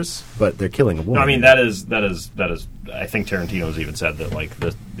survivors, but they're killing a woman. No, I mean that is. I think Tarantino's even said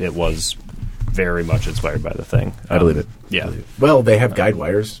that it was very much inspired by The Thing. I believe it. Yeah. Well, they have guide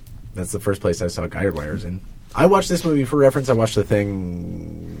wires. That's the first place I saw guide wires in. I watched this movie for reference. I watched The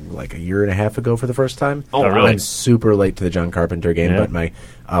Thing like a year and a half ago for the first time. Oh, really? I'm super late to the John Carpenter game, Yeah. but my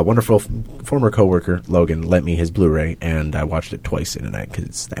wonderful former coworker Logan lent me his Blu-ray, and I watched it twice in a night because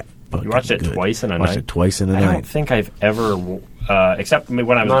it's that fucking You watched it good. twice in a Watched night? it twice in a I night. don't think I've ever, except when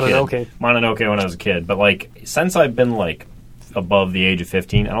I was a Mononoke. kid. Mononoke when I was a kid. But since I've been above the age of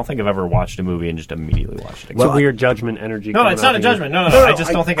 15, I don't think I've ever watched a movie and just immediately watched it again. It's Well, a weird judgment energy. No, coming it's not off a of you. judgment. No, I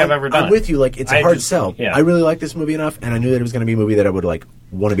just don't think I've ever done I'm it. with you. It's a I hard just- sell. yeah. I really like this movie enough, and I knew that it was going to be a movie that I would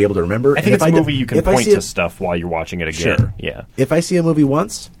want to be able to remember. I think it's a movie you can if I point see to stuff while you're watching it again. Sure. Yeah. If I see a movie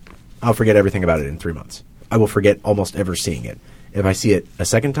once, I'll forget everything about it in 3 months. I will forget almost ever seeing it. If I see it a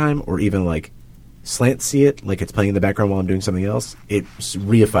second time, or even slant see it, like it's playing in the background while I'm doing something else, it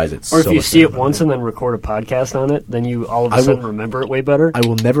reifies it. Or if so you much see it better. once and then record a podcast on it, then you all of a I will- sudden remember it way better. I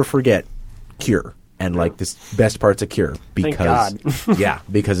will never forget Cure and this best parts of Cure because God. yeah,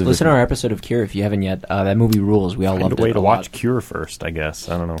 because of Listen this to our episode of Cure if you haven't yet. That movie rules. We all Find loved a way it. to a watch lot. Cure first, I guess.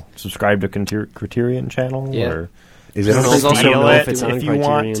 I don't know. Subscribe to Criterion channel, Yeah. or Is it on There's also steal no it if it's on if you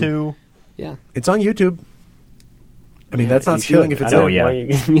want Criterion. to. Yeah. It's on YouTube. I mean, that's not You stealing should. if it's I don't Oh, know yeah. why you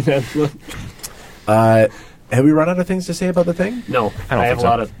giving me that look. Have we run out of things to say about the thing? No, I don't I have think a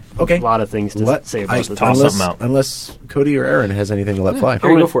so. lot of things to say about I- this. toss unless, something out. unless Cody or Aaron has anything to let fly.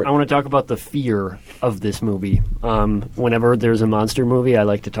 Here, go for it. I want to talk about the fear of this movie. Whenever there's a monster movie, I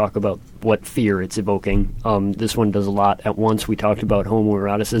like to talk about what fear it's evoking. This one does a lot at once. We talked about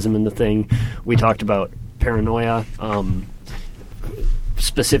homoeroticism in The Thing. We talked about paranoia.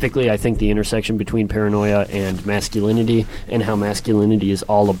 Specifically, I think the intersection between paranoia and masculinity, and how masculinity is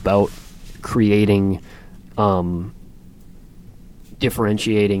all about creating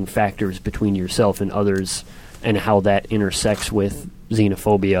differentiating factors between yourself and others, and how that intersects with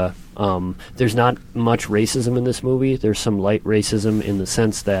xenophobia. There's not much racism in this movie. There's some light racism in the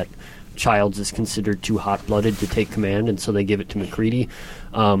sense that Childs is considered too hot-blooded to take command, and so they give it to McCready,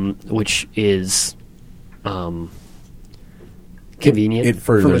 which is convenient It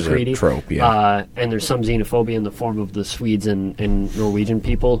for furthers a McCready. trope, yeah. And there's some xenophobia in the form of the Swedes and Norwegian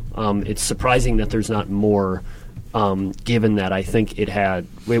people. It's surprising that there's not more, given that I think it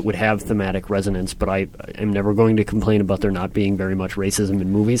would have thematic resonance, but I am never going to complain about there not being very much racism in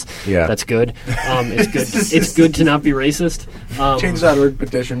movies. Yeah. That's good. It's good. It's good to not be racist. Change.org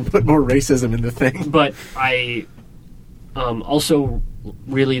petition. Put more racism in the thing. But I also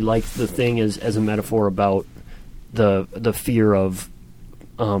really liked The Thing as a metaphor about the fear of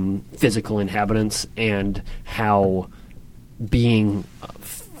physical inhabitants, and how being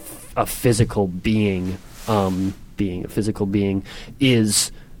a physical being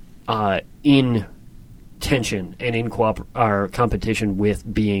is in tension and in competition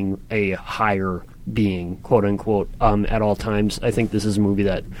with being a higher being, quote unquote, at all times. I think this is a movie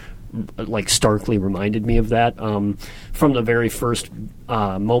that starkly reminded me of that. From the very first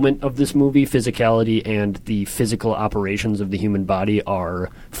moment of this movie, physicality and the physical operations of the human body are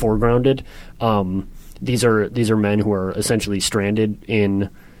foregrounded. These are men who are essentially stranded in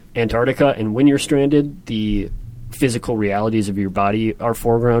Antarctica, and when you're stranded, the physical realities of your body are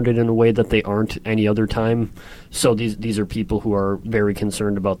foregrounded in a way that they aren't any other time. So these are people who are very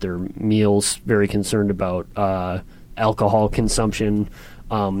concerned about their meals, very concerned about alcohol consumption.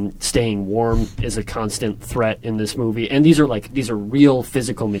 Staying warm is a constant threat in this movie, and these are real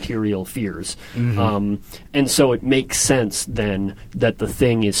physical material fears. And so it makes sense then that The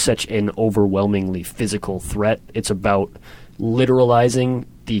Thing is such an overwhelmingly physical threat. It's about literalizing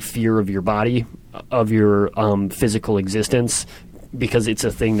the fear of your body, of your physical existence, because it's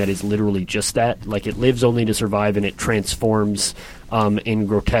a thing that is literally just that. Like, it lives only to survive, and it transforms in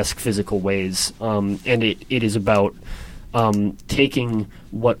grotesque physical ways. And it is about taking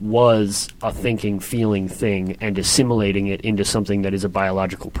what was a thinking, feeling thing and assimilating it into something that is a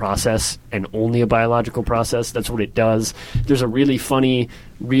biological process, and only a biological process. That's what it does. There's a really funny,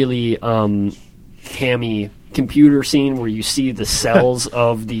 really hammy computer scene where you see the cells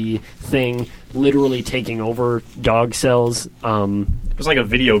of the thing literally taking over dog cells. It was like a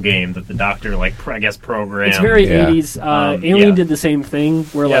video game that the doctor, I guess, programmed. It's very Yeah. 80s. Alien yeah. did the same thing,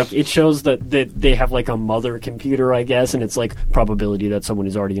 where Yeah. like it shows that they have like a mother computer, I guess, and it's like probability that someone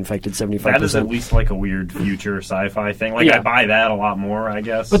is already infected 75%. That is at least like a weird future sci-fi thing. Like, Yeah. I buy that a lot more, I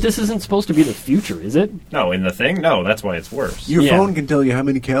guess. But this isn't supposed to be the future, is it? No, in the thing? No, that's why it's worse. Your Yeah. phone can tell you how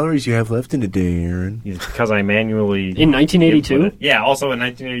many calories you have left in a day, Aaron. It's because I manually... In 1982? input it. Yeah, also in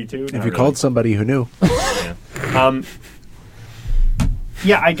 1982. If you called somebody who knew.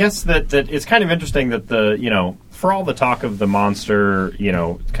 Yeah, I guess that it's kind of interesting that for all the talk of the monster,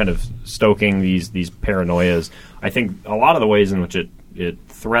 kind of stoking these paranoias, I think a lot of the ways in which it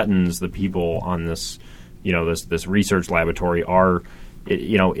threatens the people on this, this research laboratory are,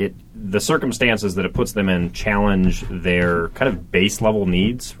 the circumstances that it puts them in challenge their kind of base level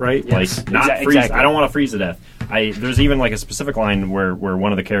needs, right? Yes. Like not freeze. Exactly. I don't want to freeze to death. There's even like a specific line where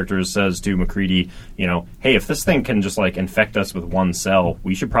one of the characters says to MacReady, hey, if this thing can just like infect us with one cell,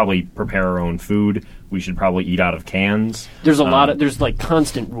 we should probably prepare our own food. We should probably eat out of cans. There's there's like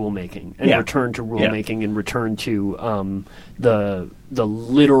constant rulemaking and Yeah. return to Yeah. rulemaking and return to the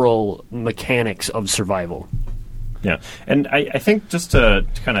literal mechanics of survival. Yeah, and I think just to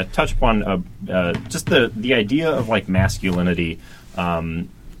kind of touch upon just the idea of like masculinity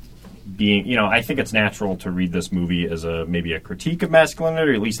being, I think it's natural to read this movie as maybe a critique of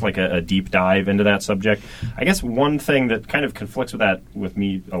masculinity, or at least like a deep dive into that subject. I guess one thing that kind of conflicts with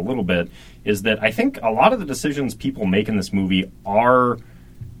me a little bit is that I think a lot of the decisions people make in this movie are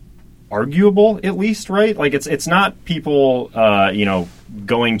arguable, at least, right? Like it's not people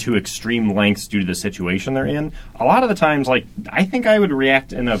going to extreme lengths due to the situation they're in. A lot of the times, like, I think I would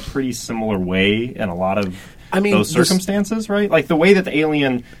react in a pretty similar way in a lot of those circumstances, right? Like the way that the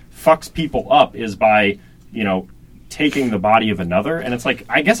alien fucks people up is by taking the body of another, and it's like,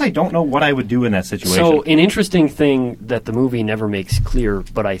 I guess I don't know what I would do in that situation. So an interesting thing that the movie never makes clear,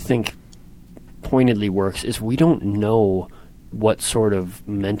 but I think pointedly works, is we don't know what sort of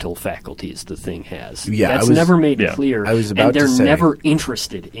mental faculties the thing has. Yeah, That's never made yeah. clear. I was about and they're to say. never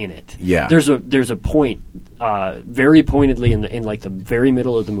interested in it. Yeah. There's a point, very pointedly in like the very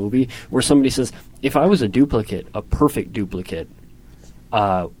middle of the movie, where somebody says, "If I was a duplicate, a perfect duplicate,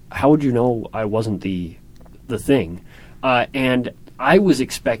 how would you know I wasn't the thing?" And I was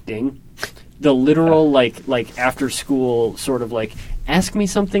expecting the literal like after school sort of like, ask me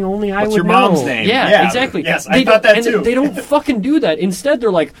something only I What's would your mom's know. name? Yeah, Yeah, exactly. yes, They I thought don't- that and too. They don't fucking do that. Instead,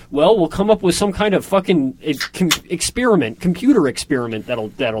 they're like, well, we'll come up with some kind of fucking computer experiment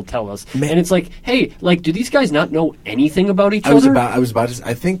that'll tell us. Man. And it's like, hey, like, do these guys not know anything about each I was other? about to.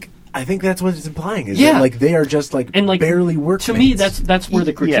 I think that's what it's implying. Is Yeah. that, like, they are just like and like barely workmates. To me, that's where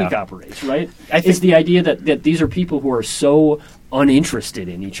the critique Yeah. operates, right? I It's think- the idea that these are people who are so uninterested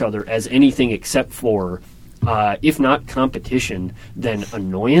in each other as anything except for, if not competition, then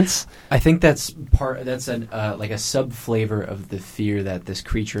annoyance. I think that's like a sub flavor of the fear that this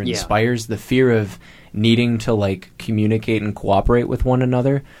creature Yeah. inspires. The fear of needing to like communicate and cooperate with one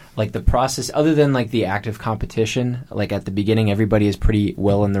another. Like the process, other than like the active competition, like at the beginning, everybody is pretty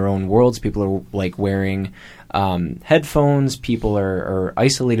well in their own worlds. People are like wearing headphones. People are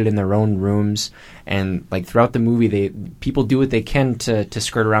isolated in their own rooms, and like throughout the movie, people do what they can to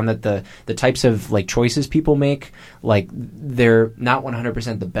skirt around that. The types of like choices people make, like they're not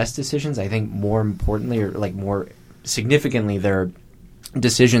 100% the best decisions. I think more importantly, or like more significantly, they're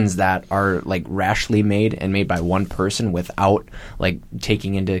decisions that are like rashly made and made by one person without like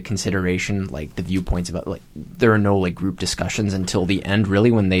taking into consideration like the viewpoints of it. Like there are no like group discussions until the end, really,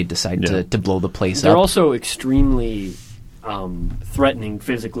 when they decide Yeah. to blow the place They're up. also extremely threatening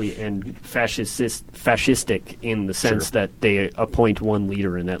physically and fascistic in the sense that they appoint one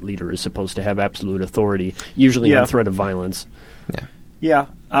leader, and that leader is supposed to have absolute authority, usually Yeah. on threat of violence. Yeah,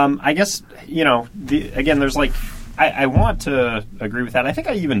 I guess again, there's like I want to agree with that. I think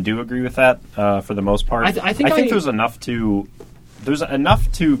I even do agree with that for the most part. I think there's enough to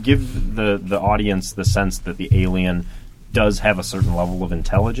give the audience the sense that the alien does have a certain level of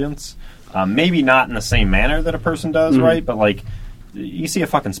intelligence. Maybe not in the same manner that a person does, right? But like you see a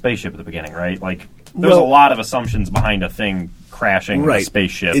fucking spaceship at the beginning, right? Like there's a lot of assumptions behind a thing crashing a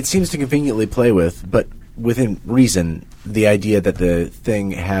spaceship. It seems to conveniently play with, but within reason, the idea that the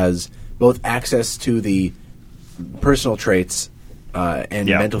thing has both access to the personal traits and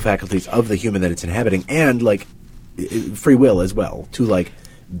Yeah. mental faculties of the human that it's inhabiting, and like free will as well to like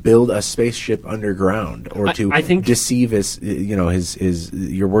build a spaceship underground or to I think- deceive his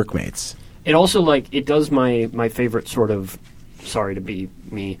your workmates. It also it does my favorite sort of, sorry to be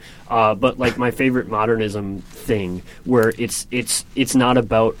me, but like my favorite modernism thing where it's not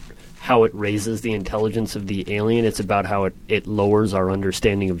about how it raises the intelligence of the alien. It's about how it lowers our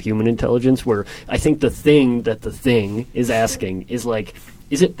understanding of human intelligence, where I think the thing that the thing is asking is like,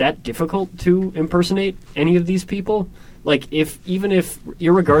 is it that difficult to impersonate any of these people? Like, even if,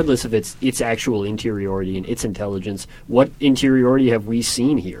 irregardless of its actual interiority and its intelligence, what interiority have we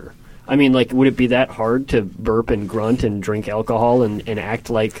seen here? I mean, like, would it be that hard to burp and grunt and drink alcohol and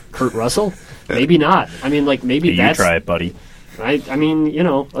act like Kurt Russell? Maybe not. I mean, like, maybe that's... You try it, buddy. I mean, you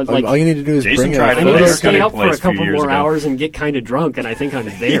know, like... All you need to do is Jason bring tried I it. need to Haircutting stay up for a place a few couple years more ago. hours and get kind of drunk, and I think I'm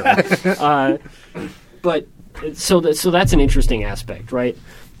there. But so that's an interesting aspect, right?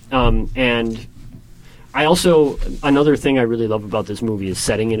 And I also, another thing I really love about this movie is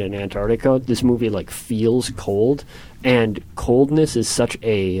setting it in Antarctica. This movie like feels cold, and coldness is such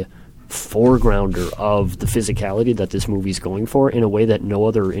a foregrounder of the physicality that this movie's going for in a way that no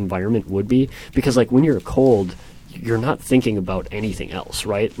other environment would be. Because like when you're cold, you're not thinking about anything else,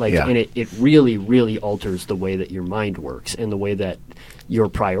 right? Like, Yeah. and it really, really alters the way that your mind works and the way that your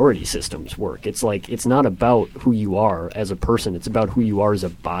priority systems work. It's like, it's not about who you are as a person, it's about who you are as a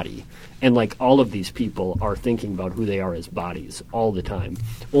body. And like all of these people are thinking about who they are as bodies all the time.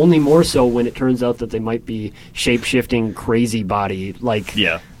 Only more so when it turns out that they might be shape-shifting, crazy body, like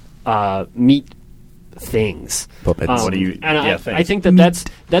Yeah. meat things. Puppets. What do you- And yeah, I thanks. think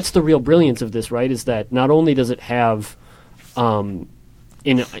that's the real brilliance of this, right? Is that not only does it have in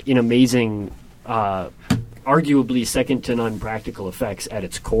amazing, arguably second to none practical effects at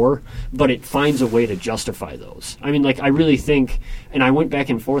its core, but it finds a way to justify those. I mean, like, I really think, and I went back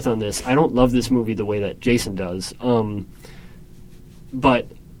and forth on this, I don't love this movie the way that Jason does, but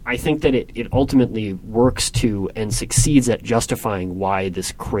I think that it ultimately works to and succeeds at justifying why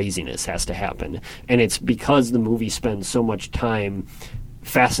this craziness has to happen. And it's because the movie spends so much time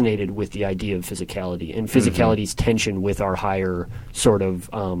fascinated with the idea of physicality and physicality's tension with our higher sort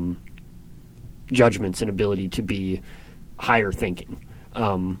of judgments and ability to be higher thinking.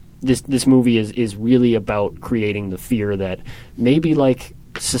 This movie is really about creating the fear that maybe like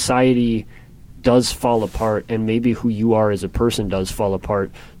society does fall apart, and maybe who you are as a person does fall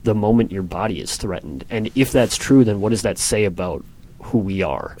apart the moment your body is threatened. And if that's true, then what does that say about who we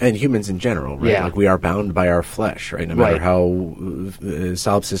are? And humans in general, right? Yeah. Like, we are bound by our flesh, right? No matter Right. how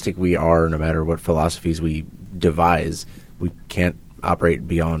solipsistic we are, no matter what philosophies we devise, we can't operate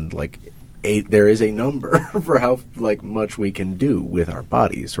beyond, like, there is a number for how, like, much we can do with our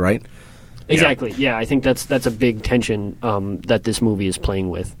bodies, right? Exactly. Yeah, I think that's a big tension that this movie is playing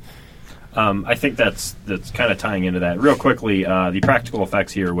with. I think that's kind of tying into that. Real quickly, the practical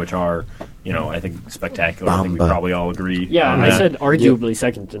effects here, which are, I think spectacular. I think we Bamba. probably all agree. Yeah, on I that. said arguably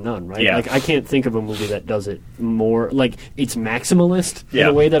second to none, right? Yeah. Like, I can't think of a movie that does it more. Like, it's maximalist in Yeah.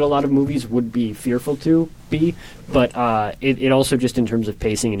 a way that a lot of movies would be fearful to be, but it also, just in terms of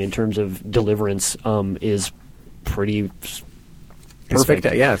pacing and in terms of deliverance, is pretty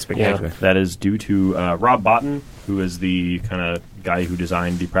perfect. Yeah, it's spectacular. That is due to Rob Bottin, who is the kind of guy who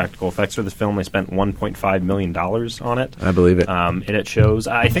designed the practical effects for this film. They spent $1.5 million on it. I believe it. And it shows.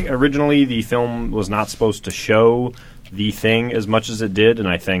 I think originally the film was not supposed to show the thing as much as it did, and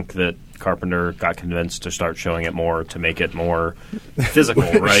I think that Carpenter got convinced to start showing it more to make it more physical,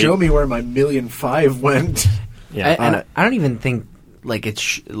 right? Show me where my $1.5 million went. Yeah. And I don't even think like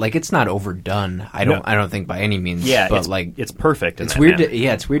it's not overdone. I don't think by any means. Yeah, but it's, like it's perfect. In it's that weird. manner.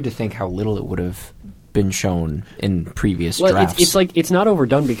 It's weird to think how little it would have been shown in previous Well, drafts. it's like, it's not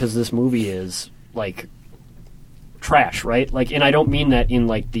overdone because this movie is like trash, right? Like, and I don't mean that in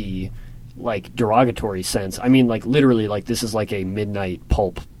like the like derogatory sense. I mean like literally, like this is like a midnight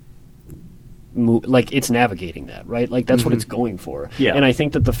pulp. Like, it's navigating that, right? Like, that's what it's going for. Yeah. And I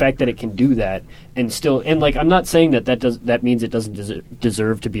think that the fact that it can do that and still, and like, I'm not saying that means it doesn't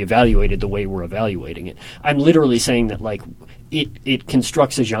deserve to be evaluated the way we're evaluating it. I'm literally saying that like it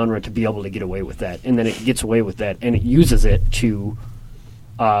constructs a genre to be able to get away with that, and then it gets away with that, and it uses it to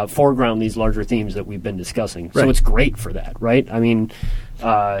foreground these larger themes that we've been discussing. So Right. it's great for that, right? I mean,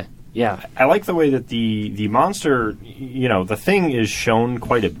 yeah. I like the way that the monster, the thing is shown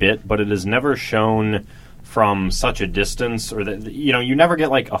quite a bit, but it is never shown from such a distance, or that you never get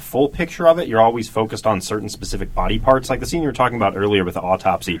like a full picture of it. You're always focused on certain specific body parts, like the scene you were talking about earlier with the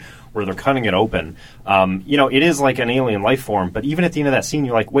autopsy, where they're cutting it open. It is like an alien life form, but even at the end of that scene,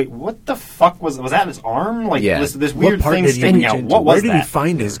 you're like, wait, what the fuck was that? His arm? Like this What weird part thing did he sticking reach out. into? What was Where did that? he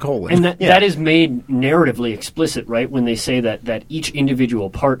find his colon? And that is made narratively explicit, right? When they say that each individual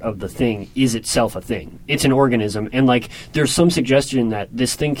part of the thing is itself a thing. It's an organism. And, like, there's some suggestion that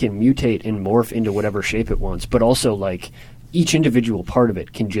this thing can mutate and morph into whatever shape it wants. But also, like, each individual part of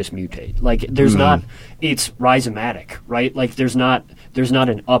it can just mutate. Like there's not, it's rhizomatic, right? Like there's not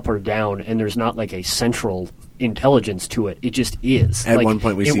an up or down, and there's not like a central intelligence to it. It just is. At like, one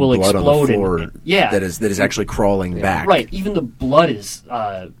point, we it see will blood on the explode floor that is actually crawling back. Right. Even the blood is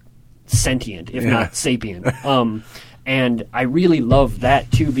sentient, if not sapient. And I really love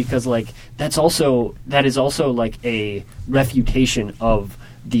that too, because like that is also like a refutation of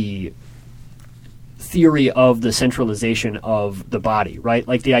the theory of the centralization of the body, right?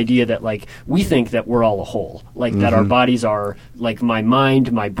 Like the idea that like we think that we're all a whole, like that our bodies are like my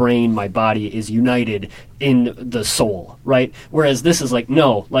mind, my brain, my body is united in the soul, right? Whereas this is like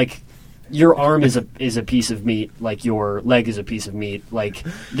no, like your arm is a piece of meat, like your leg is a piece of meat. Like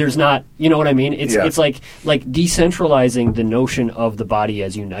there's not, you know what I mean? It's like decentralizing the notion of the body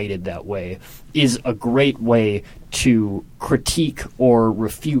as united that way is a great way to critique or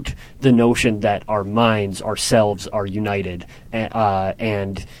refute the notion that our minds, ourselves, are united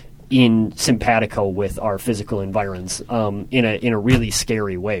and in simpatico with our physical environs in a really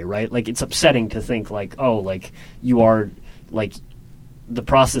scary way, right? Like it's upsetting to think like, oh, like you are like the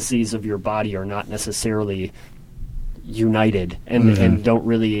processes of your body are not necessarily united and don't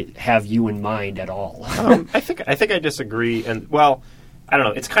really have you in mind at all. I think I disagree, and well, I don't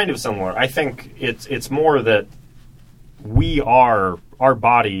know. It's kind of similar. I think it's more that our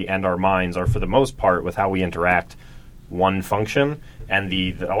body and our minds are for the most part with how we interact one function, and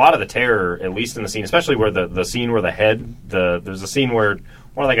a lot of the terror, at least in the scene, especially where the scene where there's a scene where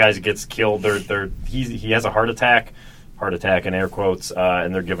one of the guys gets killed. He has a heart attack in air quotes,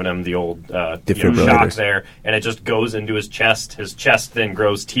 and they're giving him the old shock there, and it just goes into his chest. His chest then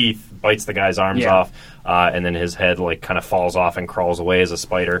grows teeth, bites the guy's arms off, and then his head like kind of falls off and crawls away as a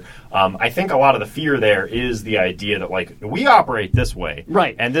spider. I think a lot of the fear there is the idea that like we operate this way,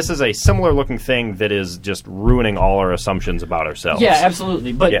 right? And this is a similar looking thing that is just ruining all our assumptions about ourselves. Yeah,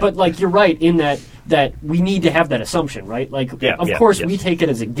 absolutely. But like you're right in that we need to have that assumption, right? Like of course we take it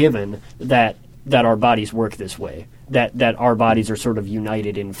as a given that our bodies work this way. That our bodies are sort of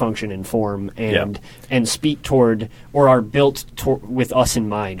united in function and form and speak toward or are built with us in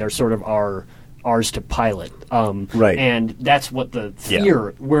mind, are sort of ours to pilot. Right. And that's what the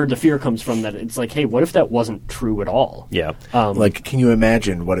fear, where the fear comes from, that it's like, hey, what if that wasn't true at all? Yeah. Like, can you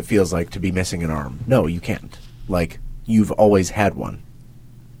imagine what it feels like to be missing an arm? No, you can't. Like, you've always had one.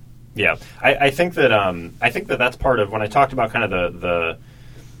 Yeah. I think that that's part of when I talked about kind of the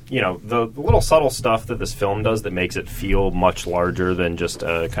little subtle stuff that this film does that makes it feel much larger than just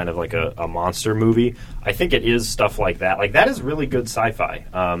a kind of like a monster movie. I think it is stuff like that. Like, that is really good sci-fi.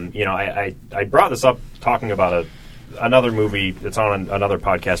 I brought this up talking about another movie that's on another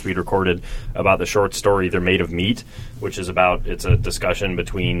podcast we'd recorded about the short story They're Made of Meat, which is it's a discussion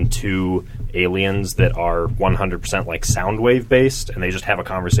between two aliens that are 100% like sound wave based, and they just have a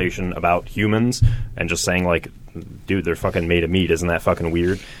conversation about humans and just saying like, dude, they're fucking made of meat. Isn't that fucking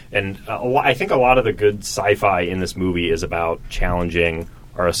weird? And I think a lot of the good sci-fi in this movie is about challenging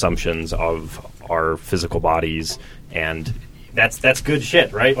our assumptions of our physical bodies, and that's good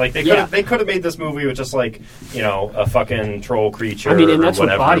shit, right? Like they could have made this movie with just like a fucking troll creature. I mean, and that's or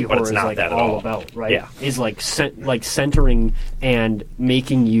whatever, what body but horror it's is not like that all at about, right? Yeah, is like centering and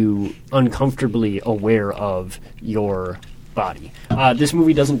making you uncomfortably aware of your body. This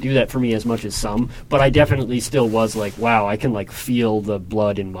movie doesn't do that for me as much as some, but I definitely still was like, wow, I can like feel the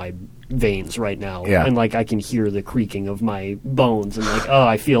blood in my veins right now, and like I can hear the creaking of my bones, and like, oh,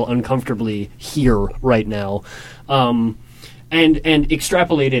 I feel uncomfortably here right now. And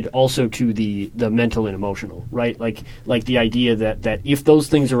extrapolated also to the mental and emotional, right? Like the idea that if those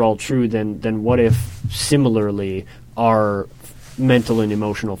things are all true, then what if similarly our mental and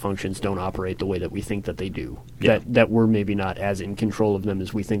emotional functions don't operate the way that we think that they do? Yeah. That we're maybe not as in control of them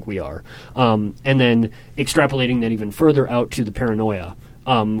as we think we are. And then extrapolating that even further out to the paranoia,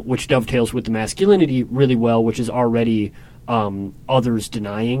 which dovetails with the masculinity really well, which is already others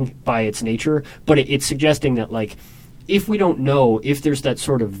denying by its nature, but it's suggesting that like, if we don't know, if there's that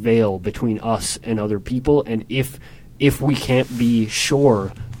sort of veil between us and other people, and if we can't be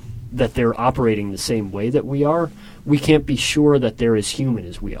sure that they're operating the same way that we are, we can't be sure that they're as human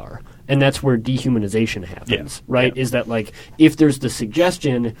as we are. And that's where dehumanization happens, right? Yeah. Is that like, if there's the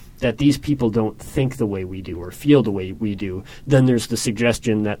suggestion that these people don't think the way we do or feel the way we do, then there's the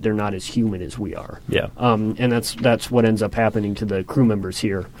suggestion that they're not as human as we are. Yeah. And that's what ends up happening to the crew members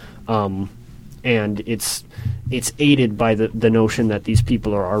here. And it's aided by the notion that these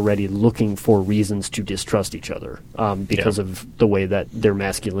people are already looking for reasons to distrust each other because of the way that their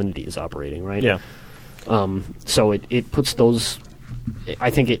masculinity is operating, right? Yeah. So it puts those I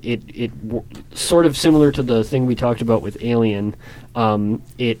think it sort of similar to the thing we talked about with Alien.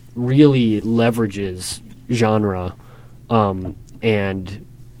 It really leverages genre and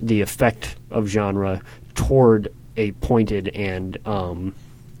the effect of genre toward a pointed and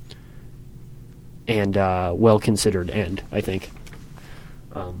well considered end. I think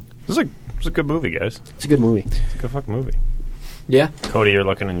This is a good movie, guys. it's a good movie. It's a good fucking movie. Yeah. Cody, you're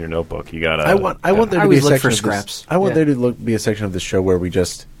looking in your notebook. You got I want there to be a always look section for of scraps. This, I want Yeah. there to be a section of the show where we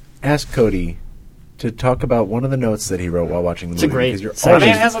just ask Cody to talk about one of the notes that he wrote while watching the It's a movie. great because you're section. My man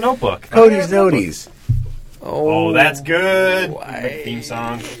always- has a notebook. Cody's noties. Oh, that's good. Theme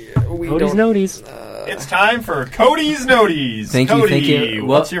song. Cody's Noties. It's time for Cody's Noties. Thank Cody, you.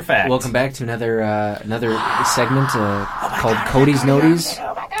 What's your fact? Welcome back to another segment called Cody's Noties.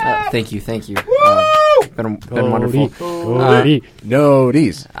 Thank you. Been wonderful. Cody.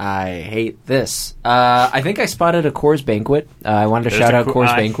 Noties. I hate this. I think I spotted a Coors Banquet. I wanted to There's shout a out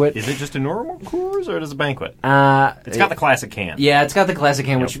Coors Banquet. Is it just a normal Coors or is it a banquet? It's It's got the classic can. Yeah, it's got the classic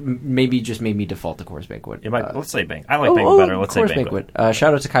can, which maybe just made me default to Coors Banquet. Let's say banquet. I like banquet better. Let's say Coors banquet.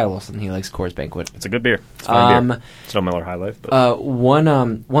 Shout out to Kyle Wilson. He likes Coors Banquet. It's a good beer. It's a fine beer. Um, It's no Miller High Life. But One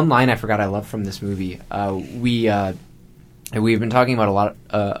line I forgot I love from this movie. We've been talking about a lot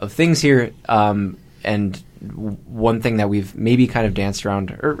of things here, and one thing that we've maybe kind of danced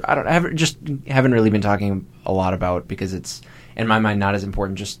around, or haven't really been talking a lot about because it's in my mind not as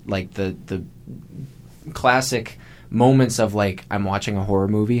important. Just like the classic moments of like I'm watching a horror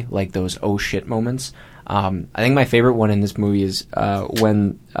movie, like those oh shit moments. I think my favorite one in this movie is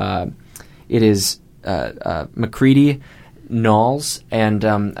when it is MacReady, Knowles, and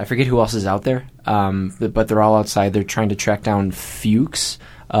I forget who else is out there, but they're all outside. They're trying to track down Fuchs,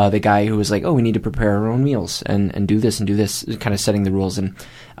 the guy who was like, oh, we need to prepare our own meals and do this, kind of setting the rules. And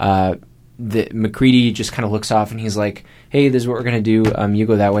MacReady just kind of looks off and he's like, hey, this is what we're going to do. You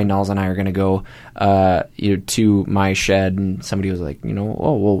go that way. Knowles and I are going to go to my shed. And somebody was like,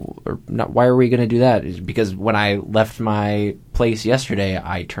 why are we going to do that? It's because when I left my place yesterday,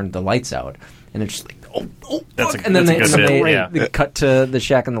 I turned the lights out. And they're just like, That's fuck. a- And then that's a good bit, yeah. they cut to the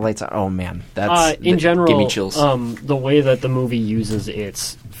shack and the lights out. Oh, man. That's In general, give me chills. The way that the movie uses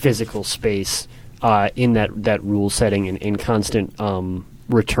its physical space in that rule setting and in constant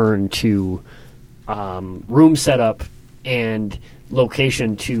return to room setup and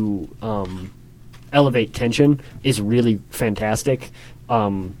location to elevate tension is really fantastic.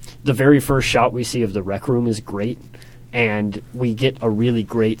 The very first shot we see of the rec room is great. And we get a really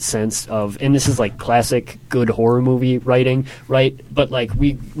great sense of, and this is like classic good horror movie writing, right? But like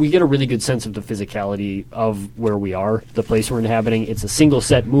we get a really good sense of the physicality of where we are, the place we're inhabiting. It's a single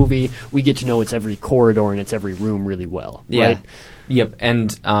set movie. We get to know its every corridor and its every room really well, Yeah. right? Yep.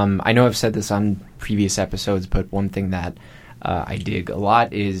 And I know I've said this on previous episodes, but one thing that I dig a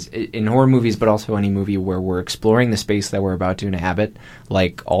lot is in horror movies, but also any movie where we're exploring the space that we're about to inhabit,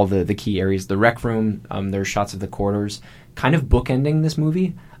 like all the key areas, the rec room, there's shots of the corridors, kind of bookending this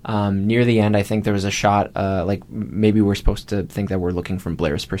movie. Near the end, I think there was a shot, like maybe we're supposed to think that we're looking from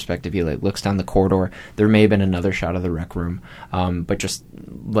Blair's perspective. He like looks down the corridor. There may have been another shot of the rec room, but just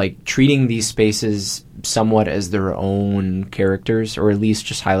like treating these spaces somewhat as their own characters, or at least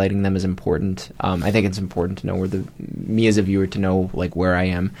just highlighting them as important. I think it's important to know where me as a viewer to know like where I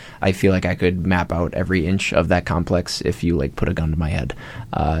am. I feel like I could map out every inch of that complex if you like put a gun to my head.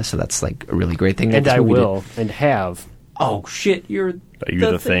 So that's like a really great thing. that And this I movie did. will and have. Oh shit! You're are you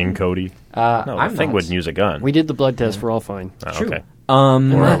the thing, Cody? No, I'm the thing not. wouldn't use a gun. We did the blood test. We're all fine. Oh, True. okay.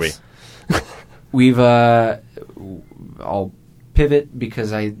 Where are we? We've I'll pivot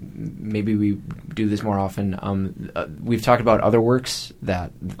because maybe we do this more often. We've talked about other works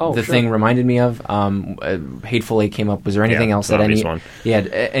that Oh, the sure. thing reminded me of. Hateful Eight came up. Was there anything Yeah, else it's an that obvious one.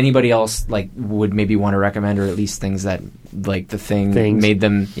 anybody else like would maybe want to recommend, or at least things that like the thing Things. made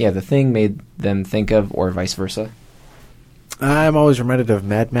them think of, or vice versa? I'm always reminded of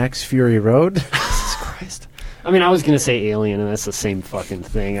Mad Max Fury Road. Jesus Christ. I mean, I was going to say Alien, and that's the same fucking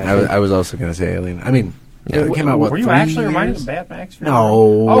thing. I was also going to say Alien. I mean, it came out, Were you 3 actually reminded years? of Mad Max?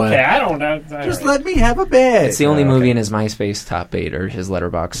 No. Okay, I don't know. Just let me have a bed. It's the only okay. movie in his MySpace top 8 or his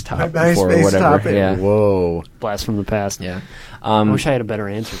Letterboxd top My 4 or MySpace whatever. top 8. Yeah. Whoa. Blast from the past. Yeah. I wish I had a better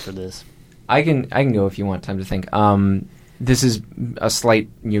answer for this. I can go if you want time to think. This is a slight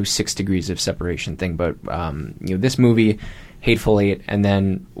 6 degrees of separation thing, but this movie, Hateful Eight, and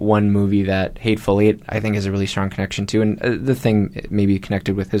then one movie that Hateful Eight I think has a really strong connection to, and the thing it may be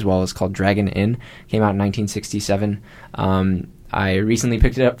connected with as well is called Dragon Inn. Came out in 1967. I recently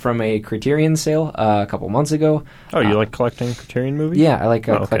picked it up from a Criterion sale a couple months ago. Oh, you like collecting Criterion movies? Yeah, I like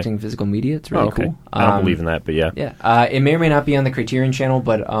collecting physical media. It's really cool. I don't believe in that, but yeah. Yeah, it may or may not be on the Criterion channel,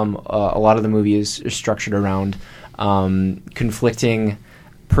 but a lot of the movie is structured around conflicting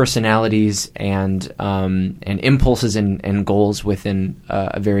personalities and impulses and goals within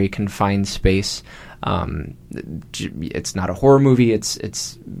a very confined space. It's not a horror movie.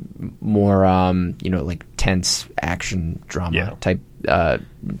 It's more like tense action drama type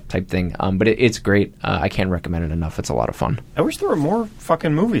thing. But it's great. I can't recommend it enough. It's a lot of fun. I wish there were more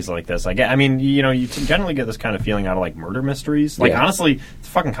fucking movies like this. I mean, you generally get this kind of feeling out of like murder mysteries. Like honestly, it's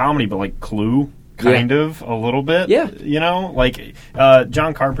fucking comedy, but like Clue. Kind of, a little bit. Yeah.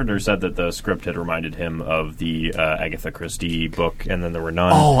 John Carpenter said that the script had reminded him of the Agatha Christie book, and then there were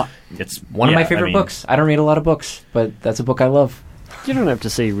none. Oh, it's one of my favorite books. I don't read a lot of books, but that's a book I love. You don't have to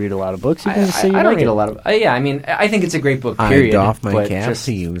say you read a lot of books. You can say I don't read a lot of... I mean, I think it's a great book, period. I doff my cap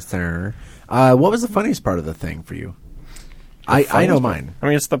to you, sir. What was the funniest part of the thing for you? I know mine. I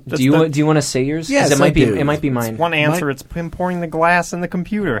mean, do you want to say yours? Yes, it might be mine. One answer. It's him pouring the glass in the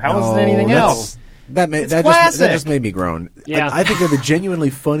computer. How is it anything else? That just made me groan. Yeah. I think they're the genuinely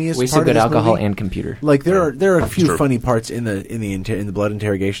funniest Waste part of good of this alcohol movie. and computer. Like there are a few funny parts in the blood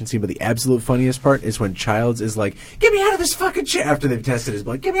interrogation scene, but the absolute funniest part is when Childs is like, "Get me out of this fucking chair!" After they've tested his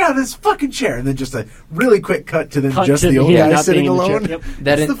blood, "Get me out of this fucking chair!" And then just a really quick cut to them the old guy sitting alone. Yep.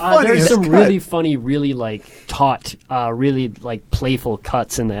 That's the funniest there's some cut. really funny, really like taut, really like playful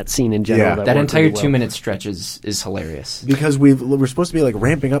cuts in that scene in general. Yeah. That work entire really well. 2-minute stretch is hilarious because we're supposed to be like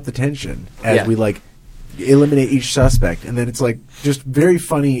ramping up the tension as we like eliminate each suspect, and then it's like just very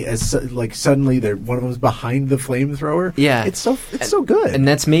funny as like suddenly one of them's behind the flamethrower. Yeah, it's so good, and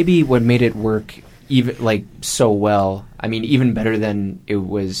that's maybe what made it work even like so well. I mean, even better than it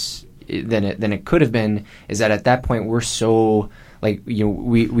could have been. Is that at that point we're so like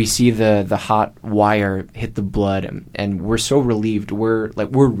we see the hot wire hit the blood, and we're so relieved. We're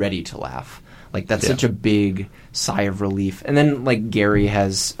ready to laugh. Like that's such a big sigh of relief. And then like Gary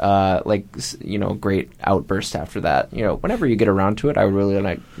has great outburst after that. Whenever you get around to it, I would really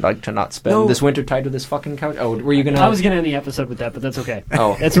like to not spend this winter tied to this fucking couch. Oh, were you gonna? I was gonna end the episode with that, but that's okay.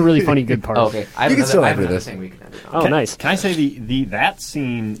 Oh, that's a really funny good part. Oh, okay, I have another thing we can end it on. Oh, nice. Can I say that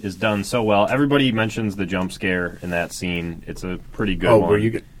scene is done so well? Everybody mentions the jump scare in that scene. It's a pretty good one. Where you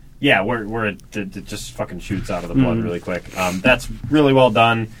get? Yeah, where it just fucking shoots out of the blood really quick. That's really well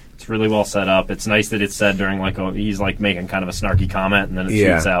done. It's really well set up. It's nice that it's said during he's like making kind of a snarky comment and then it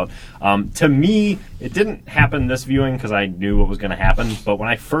shoots out. To me, it didn't happen this viewing because I knew what was going to happen. But when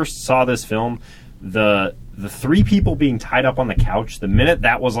I first saw this film, the three people being tied up on the couch, the minute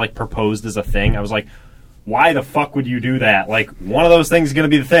that was like proposed as a thing, I was like, why the fuck would you do that? Like, one of those things is going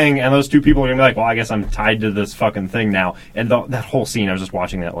to be the thing, and those two people are going to be like, well, I guess I'm tied to this fucking thing now. And that whole scene, I was just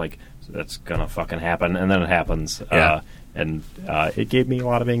watching that like, that's going to fucking happen. And then it happens. Yeah. And it gave me a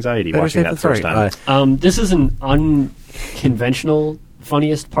lot of anxiety watching that first time. This is an unconventional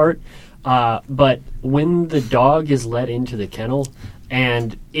funniest part, but when the dog is let into the kennel,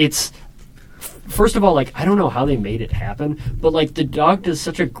 and it's first of all, like, I don't know how they made it happen, but like the dog does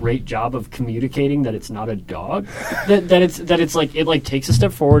such a great job of communicating that it's not a dog, that it's like it like takes a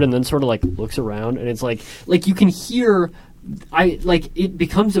step forward and then sort of like looks around, and it's like you can hear, it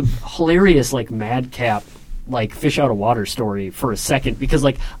becomes a hilarious like madcap like fish out of water story for a second, because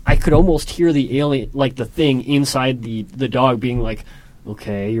like I could almost hear the alien, like the thing inside the dog being like,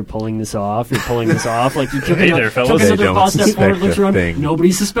 okay, you're pulling this off, like you took there, fellas. took another They don't pause step forward, looks suspect a around, thing.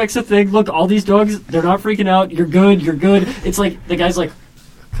 nobody suspects a thing, look, all these dogs, they're not freaking out, you're good. It's like the guy's like,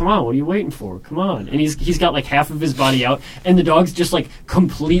 come on, what are you waiting for? Come on. And he's got like half of his body out, and the dog's just like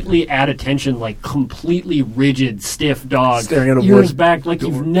completely at attention, like completely rigid, stiff dog, staring at a ears wood back, like door.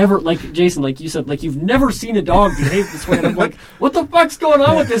 you've never, like Jason, like you said, like you've never seen a dog behave this way. And I'm like, what the fuck's going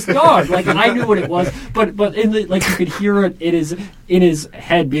on with this dog? Like, I knew what it was, but in the, like, you could hear it in his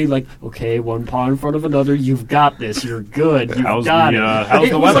head being like, okay, one paw in front of another, you've got this, you're good, you've How's got the, it. how's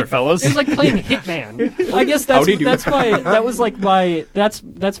It the was weather, fellas? It was like playing Hitman. I guess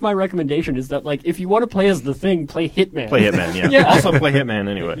that's my recommendation, is that like if you want to play as the Thing, play Hitman. Play Hitman, yeah. Yeah. Also play Hitman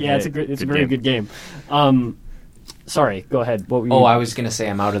anyway. Yeah, it's a very good game. Sorry, go ahead. What were you? Oh, I was gonna say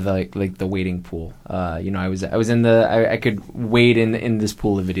I'm out of the waiting pool. I was in I could wade in this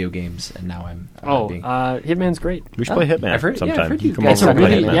pool of video games, and now I'm Hitman's great. We should play Hitman I've heard sometime. you Come guys over It's and a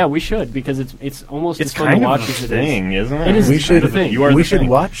play really, Hitman. yeah, we should, because it's almost It's as fun to kind watch of as a it is. thing, isn't it? It is. We It's should the thing. You are we the should thing.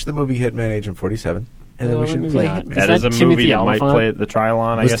 watch the movie Hitman Agent 47, and then we should maybe play not. Hitman. That Is is a that Timothy movie that might Olyphant? play the trial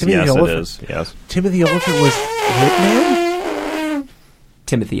on. I Was guess Timothy yes, it Olyphant? is. Yes. Timothy Olyphant was Hitman?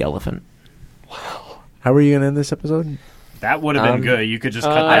 Timothy Elephant. How are you going to end this episode? That would have been good. You could just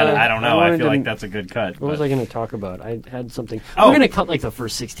cut that. I don't know. I feel like that's a good cut. What was I going to talk about? I had something. Oh. We're going to cut like the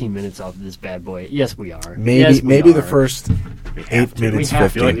first 16 minutes off of this bad boy. Yes, we are. Maybe the first 8 minutes, 15. I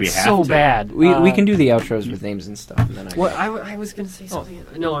feel like we have so to. bad. We can do the outros with names and stuff. And then I was going to say something.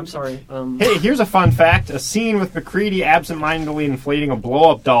 No, I'm sorry. Hey, here's a fun fact. A scene with MacReady absentmindedly inflating a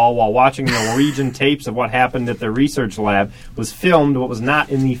blow-up doll while watching Norwegian tapes of what happened at their research lab was filmed but was not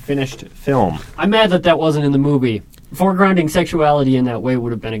in the finished film. I'm mad that wasn't in the movie. Foregrounding sexuality in that way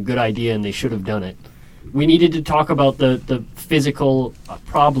would have been a good idea, and they should have done it. We needed to talk about the physical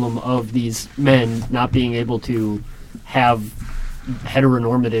problem of these men not being able to have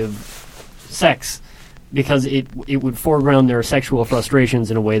heteronormative sex, because it would foreground their sexual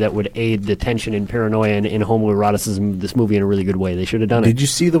frustrations in a way that would aid the tension and paranoia and homoeroticism of this movie in a really good way. They should have done it. Did you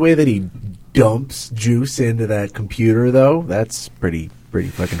see the way that he dumps juice into that computer, though? That's pretty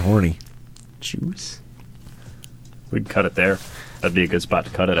fucking horny. Juice? We'd cut it there. That'd be a good spot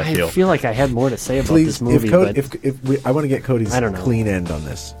to cut it, I feel. Like I had more to say about Please, this movie. I want to get Cody's I don't know. clean end on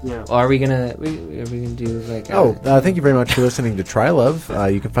this. Yeah. Well, are we gonna do like? Thank you very much for listening to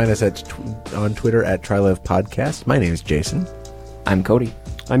TriLove. You can find us on Twitter at TriLove Podcast. My name is Jason. I'm Cody.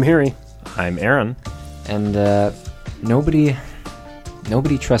 I'm Harry. I'm Aaron. And nobody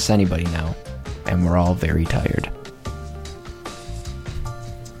trusts anybody now, and we're all very tired.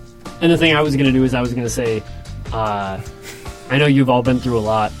 And the thing I was going to do is I was going to say, I know you've all been through a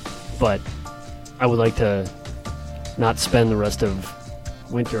lot, but I would like to not spend the rest of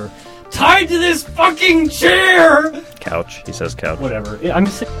winter tied to this fucking chair! Couch. He says couch. Whatever. I'm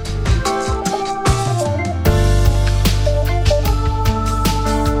sick.